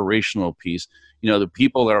the operational piece. The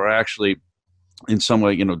people that are actually in some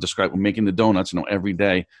way, describe making the donuts, every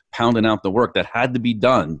day, pounding out the work that had to be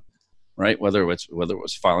done. Right, whether it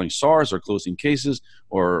was filing SARs or closing cases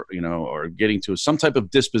or getting to some type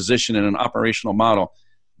of disposition in an operational model,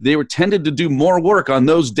 they were tended to do more work on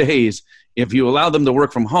those days if you allowed them to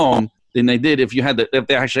work from home than they did if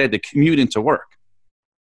they actually had to commute into work.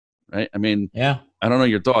 Right? I don't know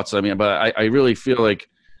your thoughts. But I really feel like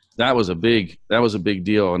that was a big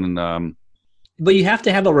deal. And but you have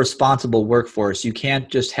to have a responsible workforce. You can't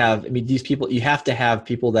just have, these people, you have to have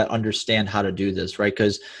people that understand how to do this, right?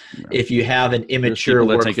 Because if you have an immature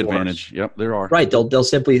workforce, take advantage. Yep, there are. Right. They'll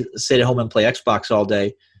simply sit at home and play Xbox all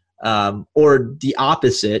day. Or the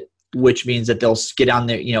opposite, which means that they'll get on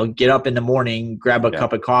there, get up in the morning, grab a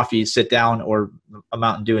cup of coffee, sit down, or a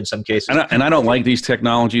Mountain Dew in some cases. And I don't like these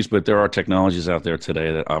technologies, but there are technologies out there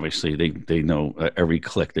today that obviously they know every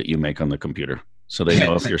click that you make on the computer. So they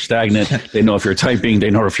know if you're stagnant, they know if you're typing, they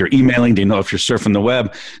know if you're emailing, they know if you're surfing the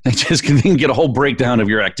web. They just can get a whole breakdown of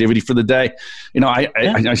your activity for the day. I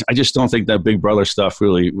just don't think that Big Brother stuff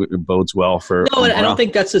really bodes well for. No, I don't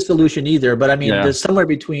think that's the solution either. But there's somewhere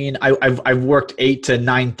between. I've worked 8 to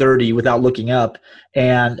 9:30 without looking up,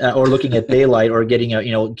 and or looking at daylight, or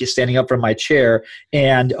getting standing up from my chair,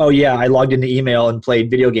 and I logged into email and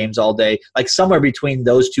played video games all day. Like somewhere between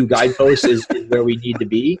those two guideposts is where we need to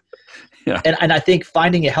be. Yeah. And I think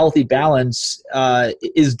finding a healthy balance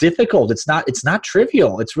is difficult. It's not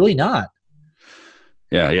trivial. It's really not.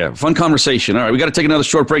 Yeah. Fun conversation. All right, we got to take another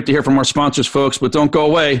short break to hear from our sponsors, folks, but don't go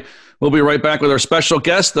away. We'll be right back with our special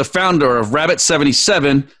guest, the founder of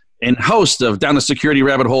Rabbit77 and host of Down the Security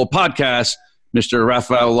Rabbit Hole podcast, Mr.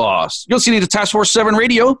 Raphael Laws. You're listening to Task Force 7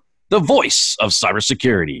 Radio, the voice of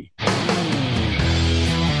cybersecurity.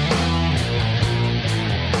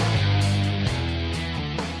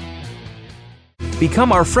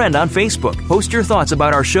 Become our friend on Facebook. Post your thoughts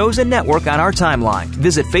about our shows and network on our timeline.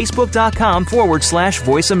 Visit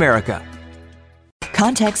facebook.com/Voice America.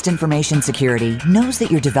 Context Information Security knows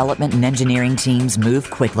that your development and engineering teams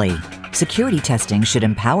move quickly. Security testing should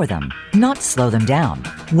empower them, not slow them down.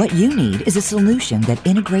 What you need is a solution that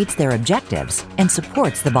integrates their objectives and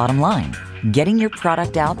supports the bottom line, getting your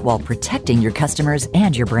product out while protecting your customers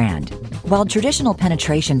and your brand. While traditional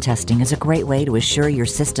penetration testing is a great way to assure your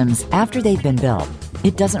systems after they've been built,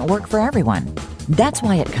 it doesn't work for everyone. That's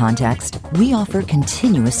why at Context, we offer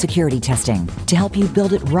continuous security testing to help you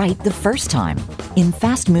build it right the first time. In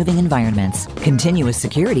fast-moving environments, continuous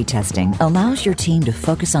security testing allows your team to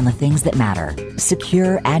focus on the things that matter: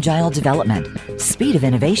 secure, agile development, speed of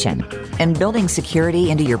innovation, and building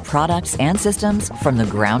security into your products and systems from the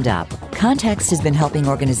ground up. Context has been helping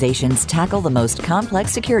organizations tackle the most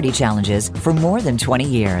complex security challenges for more than 20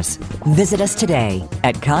 years. Visit us today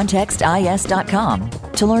at contextis.com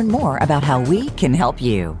to learn more about how we can help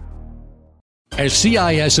you. As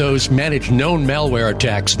CISOs manage known malware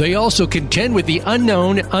attacks, they also contend with the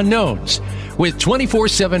unknown unknowns. With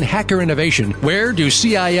 24/7 hacker innovation, where do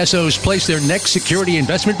CISOs place their next security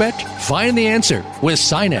investment bet? Find the answer with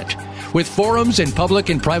SINET. With forums and public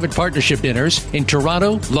and private partnership dinners in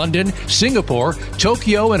Toronto, London, Singapore,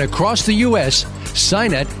 Tokyo, and across the U.S.,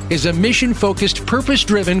 SINET is a mission-focused,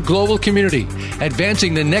 purpose-driven global community,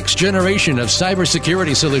 advancing the next generation of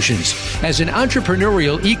cybersecurity solutions. As an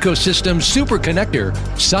entrepreneurial ecosystem super connector,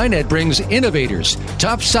 SINET brings innovators,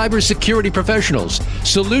 top cybersecurity professionals,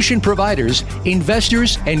 solution providers,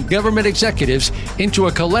 investors, and government executives into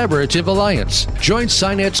a collaborative alliance. Join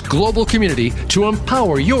SINET's global community to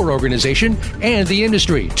empower your organization and the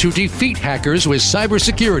industry to defeat hackers with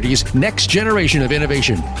cybersecurity's next generation of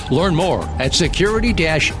innovation. Learn more at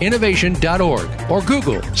security-innovation.org or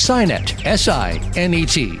Google SINET,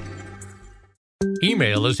 S-I-N-E-T.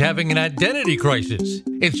 Email is having an identity crisis.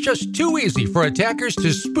 It's just too easy for attackers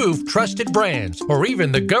to spoof trusted brands or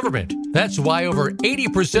even the government. That's why over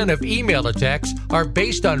 80% of email attacks are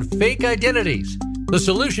based on fake identities. The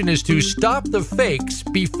solution is to stop the fakes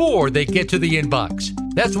before they get to the inbox.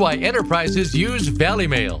 That's why enterprises use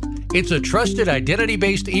ValleyMail. It's a trusted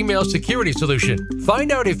identity-based email security solution.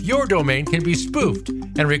 Find out if your domain can be spoofed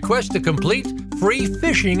and request a complete free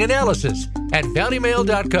phishing analysis at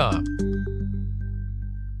valleymail.com.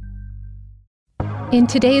 In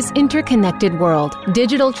today's interconnected world,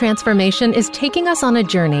 digital transformation is taking us on a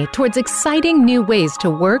journey towards exciting new ways to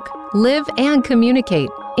work, live, and communicate.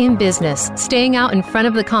 In business, staying out in front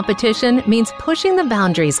of the competition means pushing the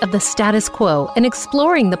boundaries of the status quo and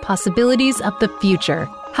exploring the possibilities of the future.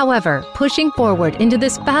 However, pushing forward into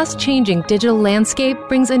this fast-changing digital landscape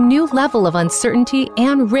brings a new level of uncertainty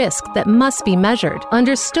and risk that must be measured,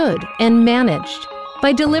 understood, and managed.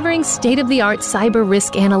 By delivering state-of-the-art cyber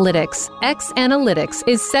risk analytics, X Analytics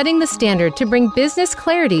is setting the standard to bring business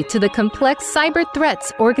clarity to the complex cyber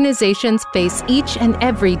threats organizations face each and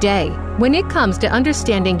every day. When it comes to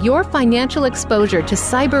understanding your financial exposure to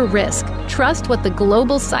cyber risk, trust what the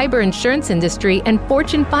global cyber insurance industry and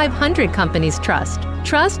Fortune 500 companies trust.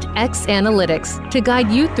 Trust X Analytics to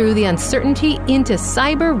guide you through the uncertainty into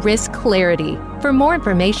cyber risk clarity. For more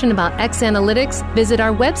information about X Analytics, visit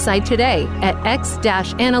our website today at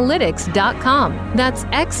x-analytics.com. That's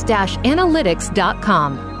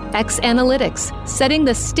x-analytics.com. X Analytics, setting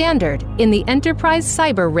the standard in the enterprise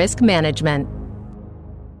cyber risk management.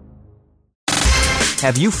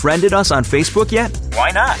 Have you friended us on Facebook yet? Why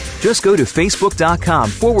not? Just go to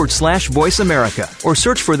facebook.com/Voice America or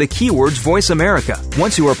search for the keywords Voice America.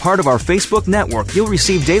 Once you are part of our Facebook network, you'll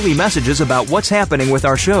receive daily messages about what's happening with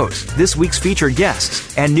our shows, this week's featured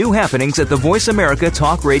guests, and new happenings at the Voice America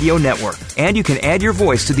Talk Radio Network. And you can add your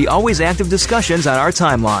voice to the always active discussions on our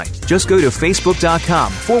timeline. Just go to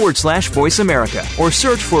facebook.com/Voice America or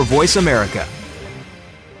search for Voice America.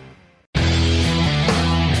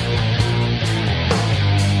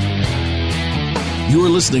 You're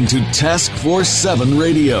listening to Task Force 7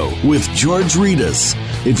 Radio with George Ritas.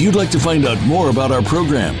 If you'd like to find out more about our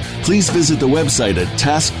program, please visit the website at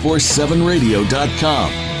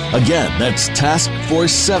taskforce7radio.com. Again, that's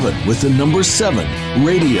taskforce7 with the number 7,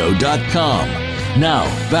 radio.com. Now,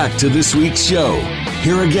 back to this week's show.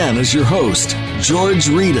 Here again is your host, George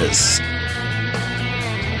Ritas.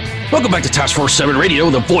 Welcome back to Task Force 7 Radio,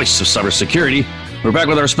 the voice of cybersecurity. We're back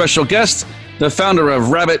with our special guest, the founder of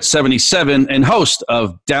Rabbit77 and host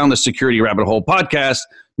of Down the Security Rabbit Hole podcast,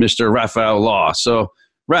 Mr. Raphael Law. So,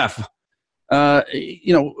 Raph, I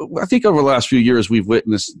think over the last few years, we've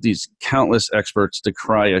witnessed these countless experts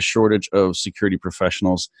decry a shortage of security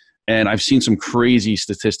professionals. And I've seen some crazy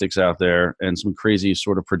statistics out there and some crazy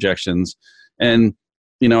sort of projections. And,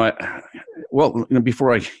 before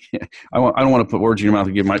I don't want to put words in your mouth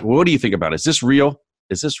and give what do you think about it? Is this real?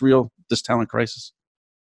 Is this real, this talent crisis?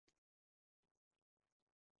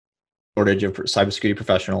 Shortage of cybersecurity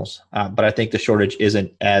professionals, but I think the shortage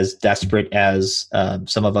isn't as desperate as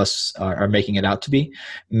some of us are making it out to be,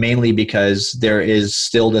 mainly because there is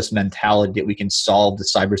still this mentality that we can solve the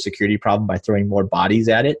cybersecurity problem by throwing more bodies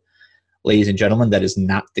at it. Ladies and gentlemen, that is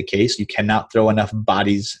not the case. You cannot throw enough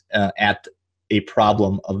bodies at a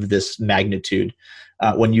problem of this magnitude.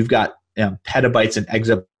 When you've got petabytes and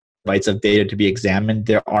exabytes of data to be examined,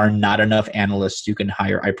 there are not enough analysts you can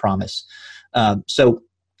hire, I promise. So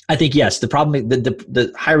I think, yes, the problem,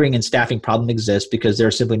 the hiring and staffing problem exists because there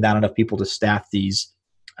are simply not enough people to staff these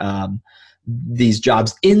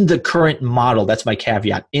jobs in the current model. That's my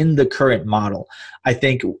caveat. In the current model, I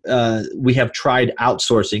think we have tried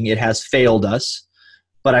outsourcing. It has failed us,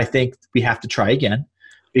 but I think we have to try again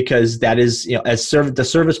because that is, the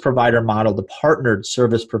service provider model, the partnered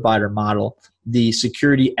service provider model, the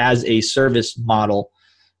security as a service model.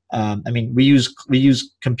 We use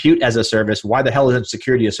compute as a service. Why the hell isn't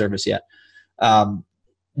security a service yet?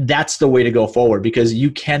 That's the way to go forward because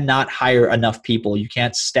you cannot hire enough people. You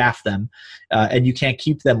can't staff them, and you can't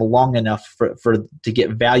keep them long enough to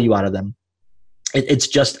get value out of them.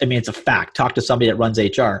 It's a fact. Talk to somebody that runs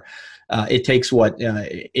HR. It takes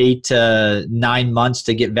 8 to 9 months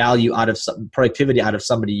to get value out of productivity out of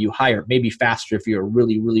somebody you hire. Maybe faster if you're a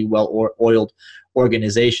really, really well-oiled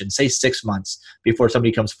organization. Say 6 months before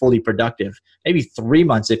somebody becomes fully productive. Maybe 3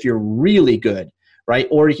 months if you're really good, right?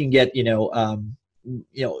 Or you can get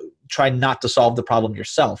try not to solve the problem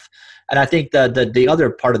yourself. And I think the other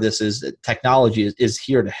part of this is that technology is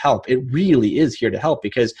here to help. It really is here to help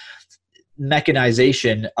because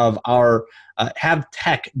mechanization of our have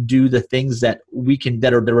tech do the things that we can,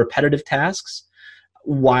 that are the repetitive tasks,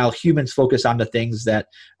 while humans focus on the things that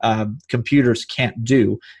computers can't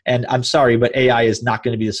do. And I'm sorry, but AI is not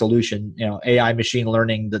going to be the solution. AI, machine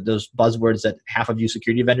learning, those buzzwords that half of you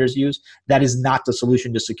security vendors use, that is not the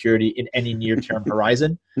solution to security in any near-term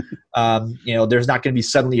horizon. There's not going to be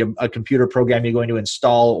suddenly a computer program you're going to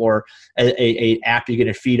install or a app you're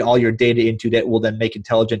going to feed all your data into that will then make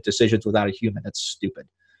intelligent decisions without a human. That's stupid.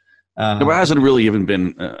 It hasn't really even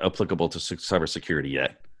been applicable to cybersecurity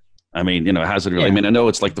yet. I mean, it hasn't really. Yeah. I mean, I know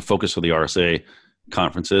it's like the focus of the RSA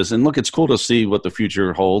conferences, and look, it's cool to see what the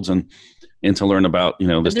future holds and to learn about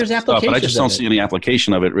this stuff. But I just don't see any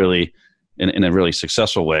application of it really in a really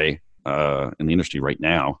successful way in the industry right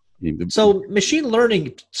now. So machine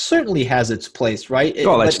learning certainly has its place, right?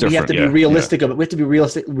 That's different. We have to be realistic. We have to be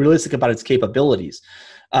realistic about its capabilities.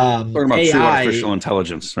 Talking about AI, true artificial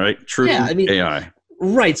intelligence, right? True AI.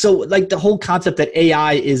 Right. So like the whole concept that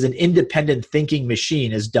AI is an independent thinking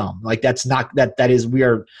machine is dumb. Like we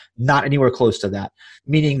are not anywhere close to that,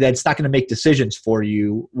 meaning that it's not going to make decisions for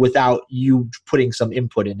you without you putting some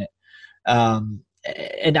input in it.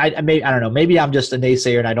 And I don't know, maybe I'm just a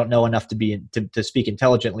naysayer and I don't know enough to speak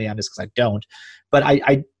intelligently on this because I don't, but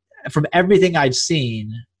I from everything I've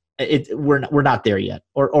seen, we're not there yet,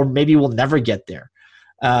 or maybe we'll never get there.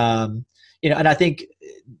 And I think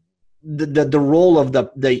the role of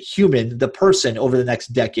the human, the person over the next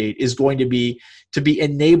decade is going to be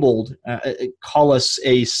enabled, call us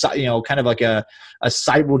kind of like a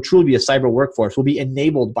cyber, will truly be a cyber workforce, will be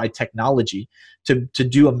enabled by technology to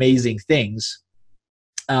do amazing things.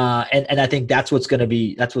 And I think that's what's going to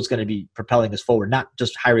be propelling us forward, not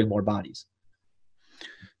just hiring more bodies.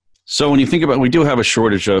 So when you think about, we do have a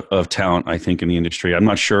shortage of talent, I think, in the industry. I'm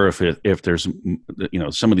not sure if there's,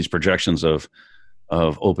 some of these projections of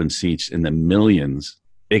open seats in the millions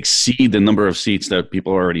exceed the number of seats that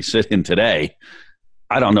people already sit in today.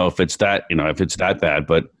 I don't know if it's that, if it's that bad,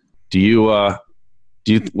 but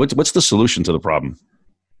what's the solution to the problem?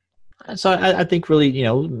 So I think really,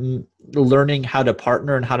 learning how to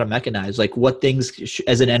partner and how to mechanize, like what things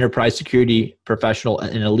as an enterprise security professional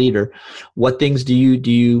and a leader, what things do you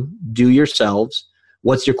do yourselves?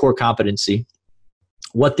 What's your core competency?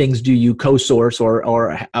 What things do you co-source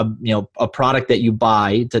or a product that you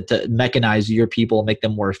buy to mechanize your people and make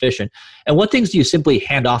them more efficient? And what things do you simply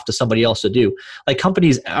hand off to somebody else to do? Like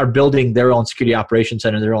companies are building their own security operations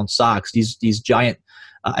center, their own SOCs, these giant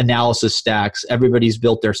analysis stacks. Everybody's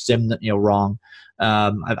built their SIM wrong.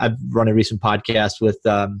 I've run a recent podcast with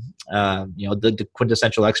the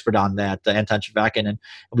quintessential expert on that, Anton Chavakin, and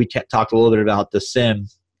we talked a little bit about the SIM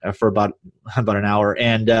for about an hour.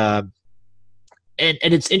 And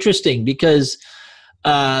it's interesting because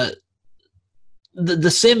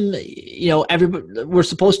the SIM, we're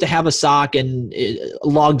supposed to have a SOC and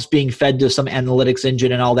logs being fed to some analytics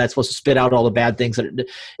engine and all that's supposed to spit out all the bad things.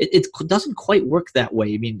 It doesn't quite work that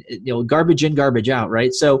way. I mean, garbage in, garbage out,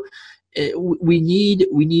 right? So we need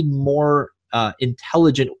more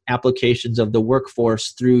intelligent applications of the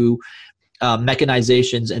workforce through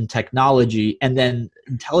mechanizations and technology, and then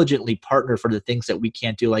intelligently partner for the things that we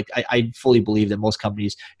can't do. Like I fully believe that most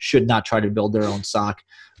companies should not try to build their own SOC,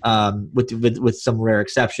 with some rare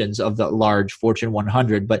exceptions of the large Fortune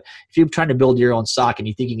 100. But if you're trying to build your own SOC and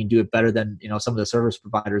you think you can do it better than some of the service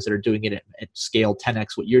providers that are doing it at scale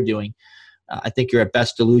 10x what you're doing, I think you're at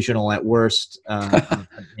best delusional, at worst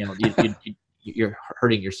you're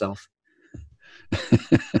hurting yourself.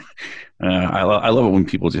 I love it when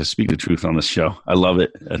people just speak the truth on this show. I love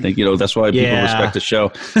it. I think, that's why people respect the show.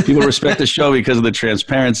 People respect the show because of the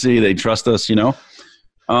transparency. They trust us,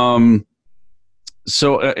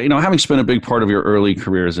 So, having spent a big part of your early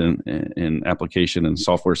careers in application and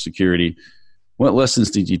software security, what lessons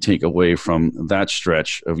did you take away from that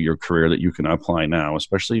stretch of your career that you can apply now,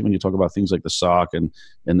 especially when you talk about things like the SOC and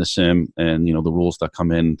the SIM and, the rules that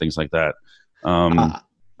come in, things like that? How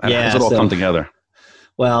does it all come together?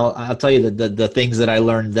 Well, I'll tell you the things that I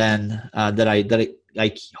learned then that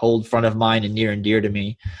I hold front of mind and near and dear to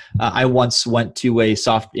me. I once went to a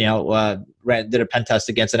did a pen test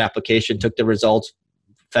against an application, took the results,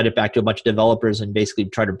 fed it back to a bunch of developers, and basically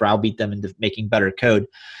tried to browbeat them into making better code.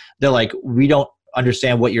 They're like, "We don't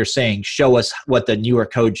understand what you're saying. Show us what the newer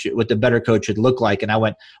code, what the better code should look like." And I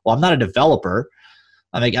went, "Well, I'm not a developer.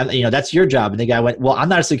 I'm like, that's your job." And the guy went, "Well, I'm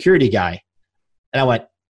not a security guy." And I went,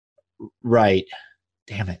 "Right.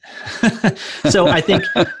 Damn it." So I think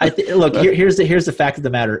look, here's the fact of the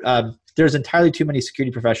matter. There's entirely too many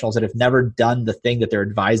security professionals that have never done the thing that they're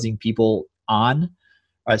advising people on.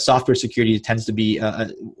 Software security tends to be,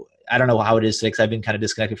 I don't know how it is today, because I've been kind of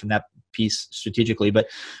disconnected from that piece strategically. But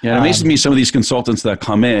yeah, it amazes me some of these consultants that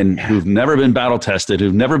come in who've never been battle tested,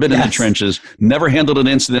 who've never been in the trenches, never handled an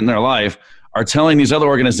incident in their life, are telling these other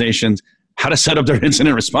organizations how to set up their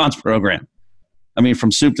incident response program. I mean,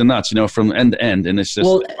 from soup to nuts, from end to end. And it's just,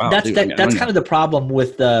 wow, that's kind of the problem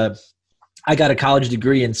with I got a college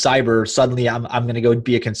degree in cyber. Suddenly I'm going to go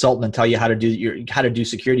be a consultant and tell you how to do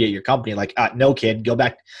security at your company. Like, no, kid, go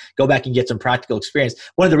back and get some practical experience.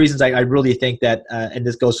 One of the reasons I really think that, and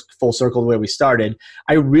this goes full circle to where we started,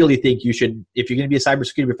 I really think you should, if you're going to be a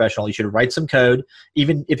cybersecurity professional, you should write some code,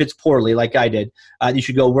 even if it's poorly, like I did. You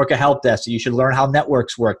should go work a help desk. You should learn how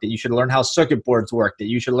networks work, that you should learn how circuit boards work, that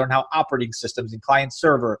you should learn how operating systems and client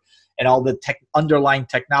server and all the underlying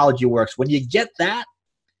technology works. When you get that,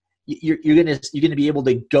 you're gonna be able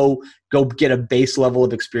to go get a base level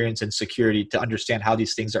of experience in security to understand how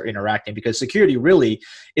these things are interacting, because security really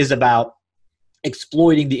is about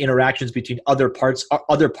exploiting the interactions between other parts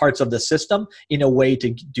of the system in a way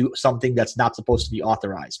to do something that's not supposed to be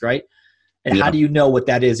authorized, right? And how do you know what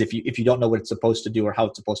that is if you don't know what it's supposed to do or how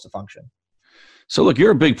it's supposed to function? So look,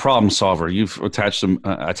 you're a big problem solver. You've attacked some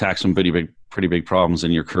pretty big problems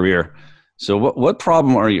in your career. So what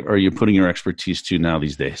problem are you putting your expertise to now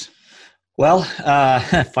these days? Well,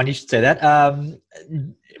 funny you should say that.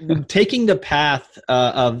 Taking the path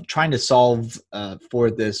of trying to solve for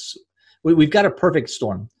this, we've got a perfect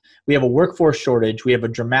storm. We have a workforce shortage. We have a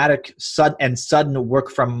dramatic sudden work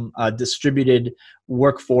from distributed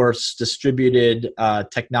workforce, distributed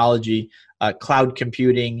technology, cloud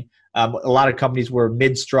computing. A lot of companies were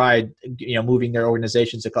mid-stride, moving their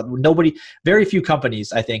organizations to cloud. Very few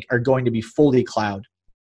companies, I think, are going to be fully cloud.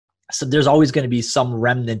 So there's always going to be some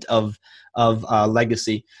remnant of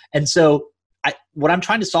legacy. And so what I'm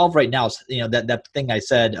trying to solve right now is, that thing I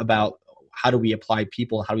said about how do we apply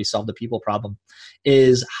people, how do we solve the people problem,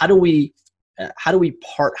 is how do we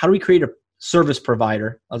create a service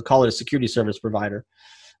provider? I'll call it a security service provider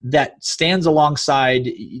that stands alongside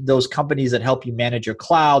those companies that help you manage your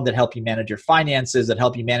cloud, that help you manage your finances, that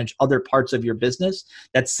help you manage other parts of your business,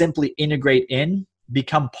 that simply integrate in,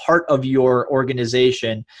 become part of your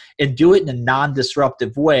organization, and do it in a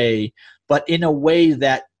non-disruptive way, but in a way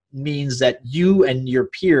that means that you and your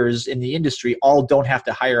peers in the industry all don't have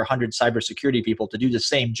to hire 100 cybersecurity people to do the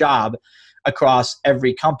same job across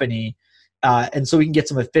every company. And so we can get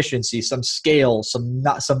some efficiency, some scale,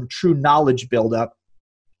 some true knowledge buildup.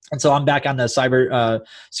 And so I'm back on the cyber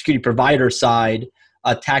security provider side,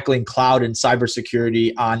 tackling cloud and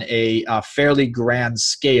cybersecurity on a fairly grand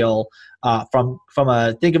scale.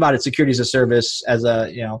 Think about it, security as a service, as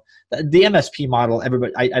the MSP model.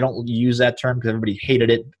 Everybody, I don't use that term because everybody hated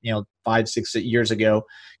it, 5-6 years ago,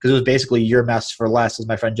 because it was basically your mess for less, as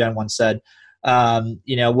my friend Jen once said.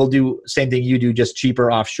 We'll do same thing you do, just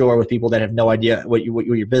cheaper offshore with people that have no idea what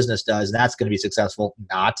your business does, and that's going to be successful.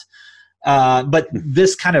 Not. But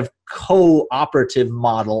this kind of cooperative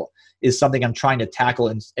model is something I'm trying to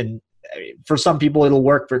tackle, and for some people it'll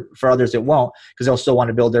work, for others it won't, because they'll still want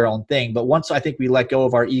to build their own thing. But once I think we let go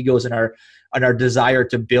of our egos and our desire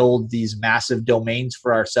to build these massive domains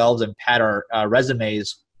for ourselves and pad our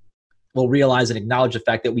resumes, we'll realize and acknowledge the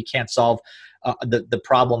fact that we can't solve the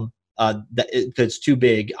problem that's too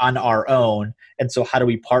big on our own. And so how do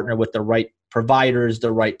we partner with the right providers,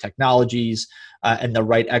 the right technologies, and the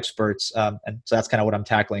right experts? And so that's kind of what I'm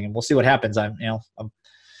tackling, and we'll see what happens.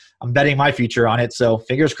 I'm betting my future on it. So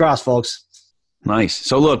fingers crossed, folks. Nice.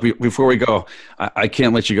 So look, before we go, I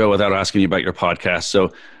can't let you go without asking you about your podcast.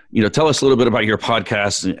 So, tell us a little bit about your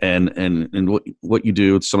podcast and what you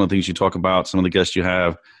do, some of the things you talk about, some of the guests you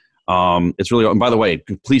have. It's really, and by the way,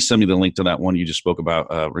 please send me the link to that one you just spoke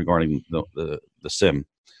about regarding the SIM.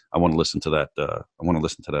 I want to listen to that.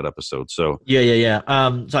 Episode. So yeah.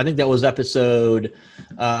 So I think that was episode.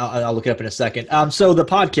 I'll look it up in a second. So the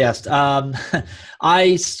podcast,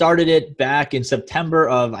 I started it back in September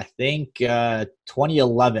of, I think,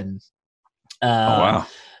 2011. Oh, wow.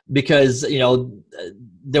 Because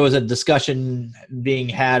there was a discussion being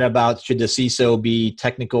had about should the CISO be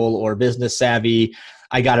technical or business savvy.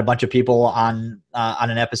 I got a bunch of people on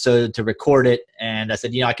an episode to record it, and I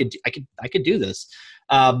said, I could do this.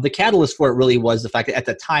 The catalyst for it really was the fact that at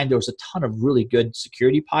the time there was a ton of really good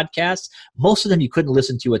security podcasts. Most of them you couldn't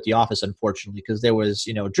listen to at the office, unfortunately, because there was,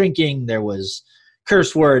 drinking, there was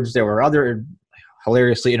curse words, there were other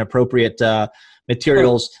hilariously inappropriate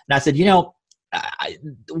materials. And I said,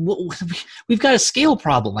 we've got a scale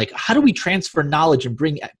problem. Like, how do we transfer knowledge and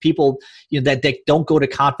bring people, that don't go to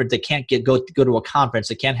conference, that can't go to a conference,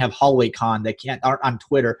 that can't have hallway con, that aren't on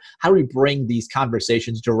Twitter? How do we bring these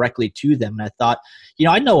conversations directly to them? And I thought,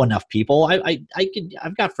 I know enough people.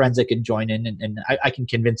 I've got friends that can join in, and I can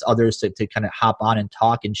convince others to kind of hop on and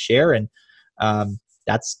talk and share. And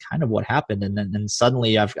that's kind of what happened. And then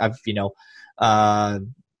suddenly I've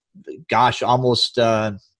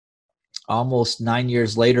almost 9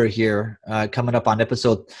 years later here, coming up on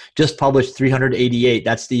episode just published 388.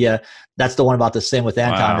 That's the one about the sim with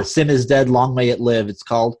Anton. Wow. The sim is dead. Long may it live. It's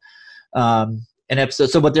called an episode.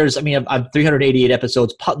 So, but there's, I've 388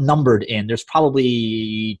 episodes numbered in. There's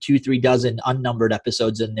probably 2-3 dozen unnumbered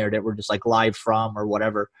episodes in there that were just like live from or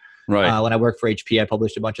whatever. Right. When I worked for HP, I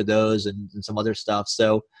published a bunch of those and some other stuff.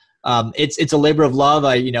 So it's a labor of love.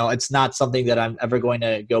 It's not something that I'm ever going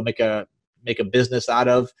to go make a business out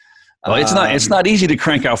of. Well, it's not easy to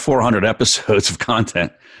crank out 400 episodes of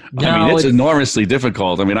content. No, it's enormously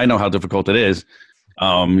difficult. I know how difficult it is,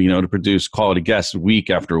 to produce quality guests week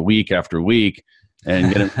after week after week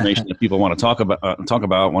and get information that people want to talk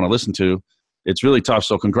about, want to listen to. It's really tough.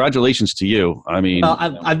 So congratulations to you. I've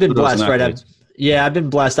been blessed, right? I've been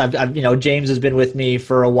blessed. I've James has been with me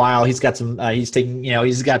for a while. He's got some, he's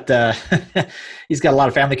got a lot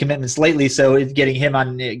of family commitments lately. So getting him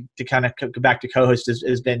on to kind of go back to co-host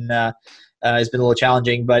has been a little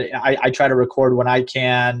challenging, but I try to record when I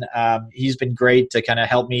can. He's been great to kind of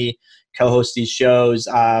help me co-host these shows.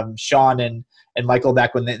 Sean and Michael,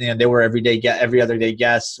 back when they were every other day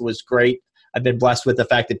guests, was great. I've been blessed with the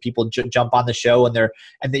fact that people jump on the show and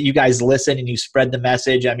that you guys listen and you spread the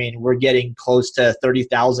message. We're getting close to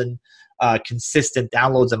 30,000 consistent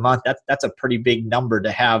downloads a month. That's a pretty big number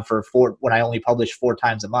to have when I only publish 4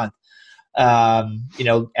 times a month.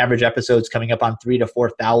 Average episodes coming up on 3,000 to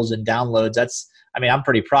 4,000 downloads. I'm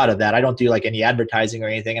pretty proud of that. I don't do like any advertising or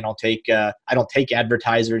anything. I don't take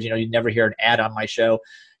advertisers. You never hear an ad on my show.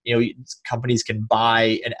 Companies can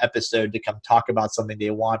buy an episode to come talk about something they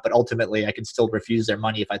want, but ultimately I can still refuse their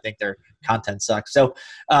money if I think their content sucks. So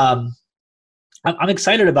I'm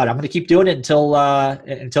excited about it. I'm going to keep doing it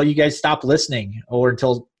until you guys stop listening, or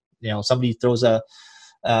until somebody throws a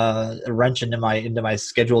wrench into my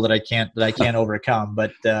schedule that I can't overcome.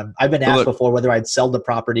 But I've been asked before whether I'd sell the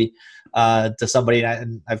property to somebody,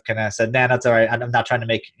 and I've kind of said, "Nah, that's all right. I'm not trying to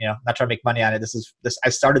make money on it. I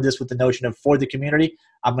started this with the notion of for the community.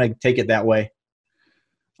 I'm going to take it that way."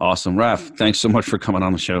 Awesome, Raph. Thanks so much for coming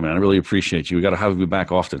on the show, man. I really appreciate you. We got to have you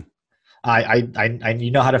back often. I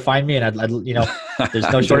you know how to find me, and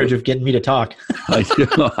there's no shortage of getting me to talk. I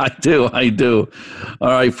do. All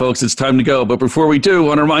right, folks, it's time to go. But before we do, I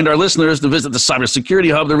want to remind our listeners to visit the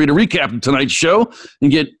Cybersecurity Hub to read a recap of tonight's show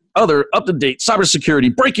and get other up-to-date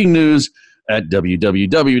cybersecurity breaking news at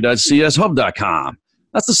www.cshub.com.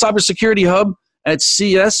 That's the Cybersecurity Hub at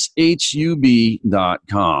cshub.com.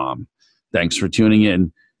 Thanks for tuning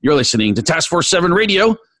in. You're listening to Task Force 7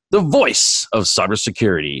 Radio, the voice of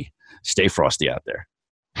cybersecurity. Stay frosty out there.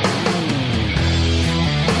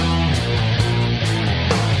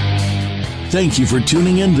 Thank you for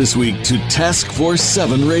tuning in this week to Task Force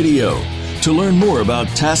 7 Radio. To learn more about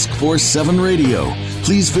Task Force 7 Radio,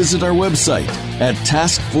 please visit our website at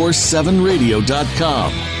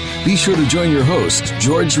taskforce7radio.com. Be sure to join your host,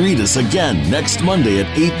 George Reedus, again next Monday at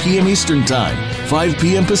 8 p.m. Eastern Time, 5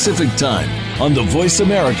 p.m. Pacific Time on the Voice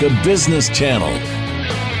America Business Channel.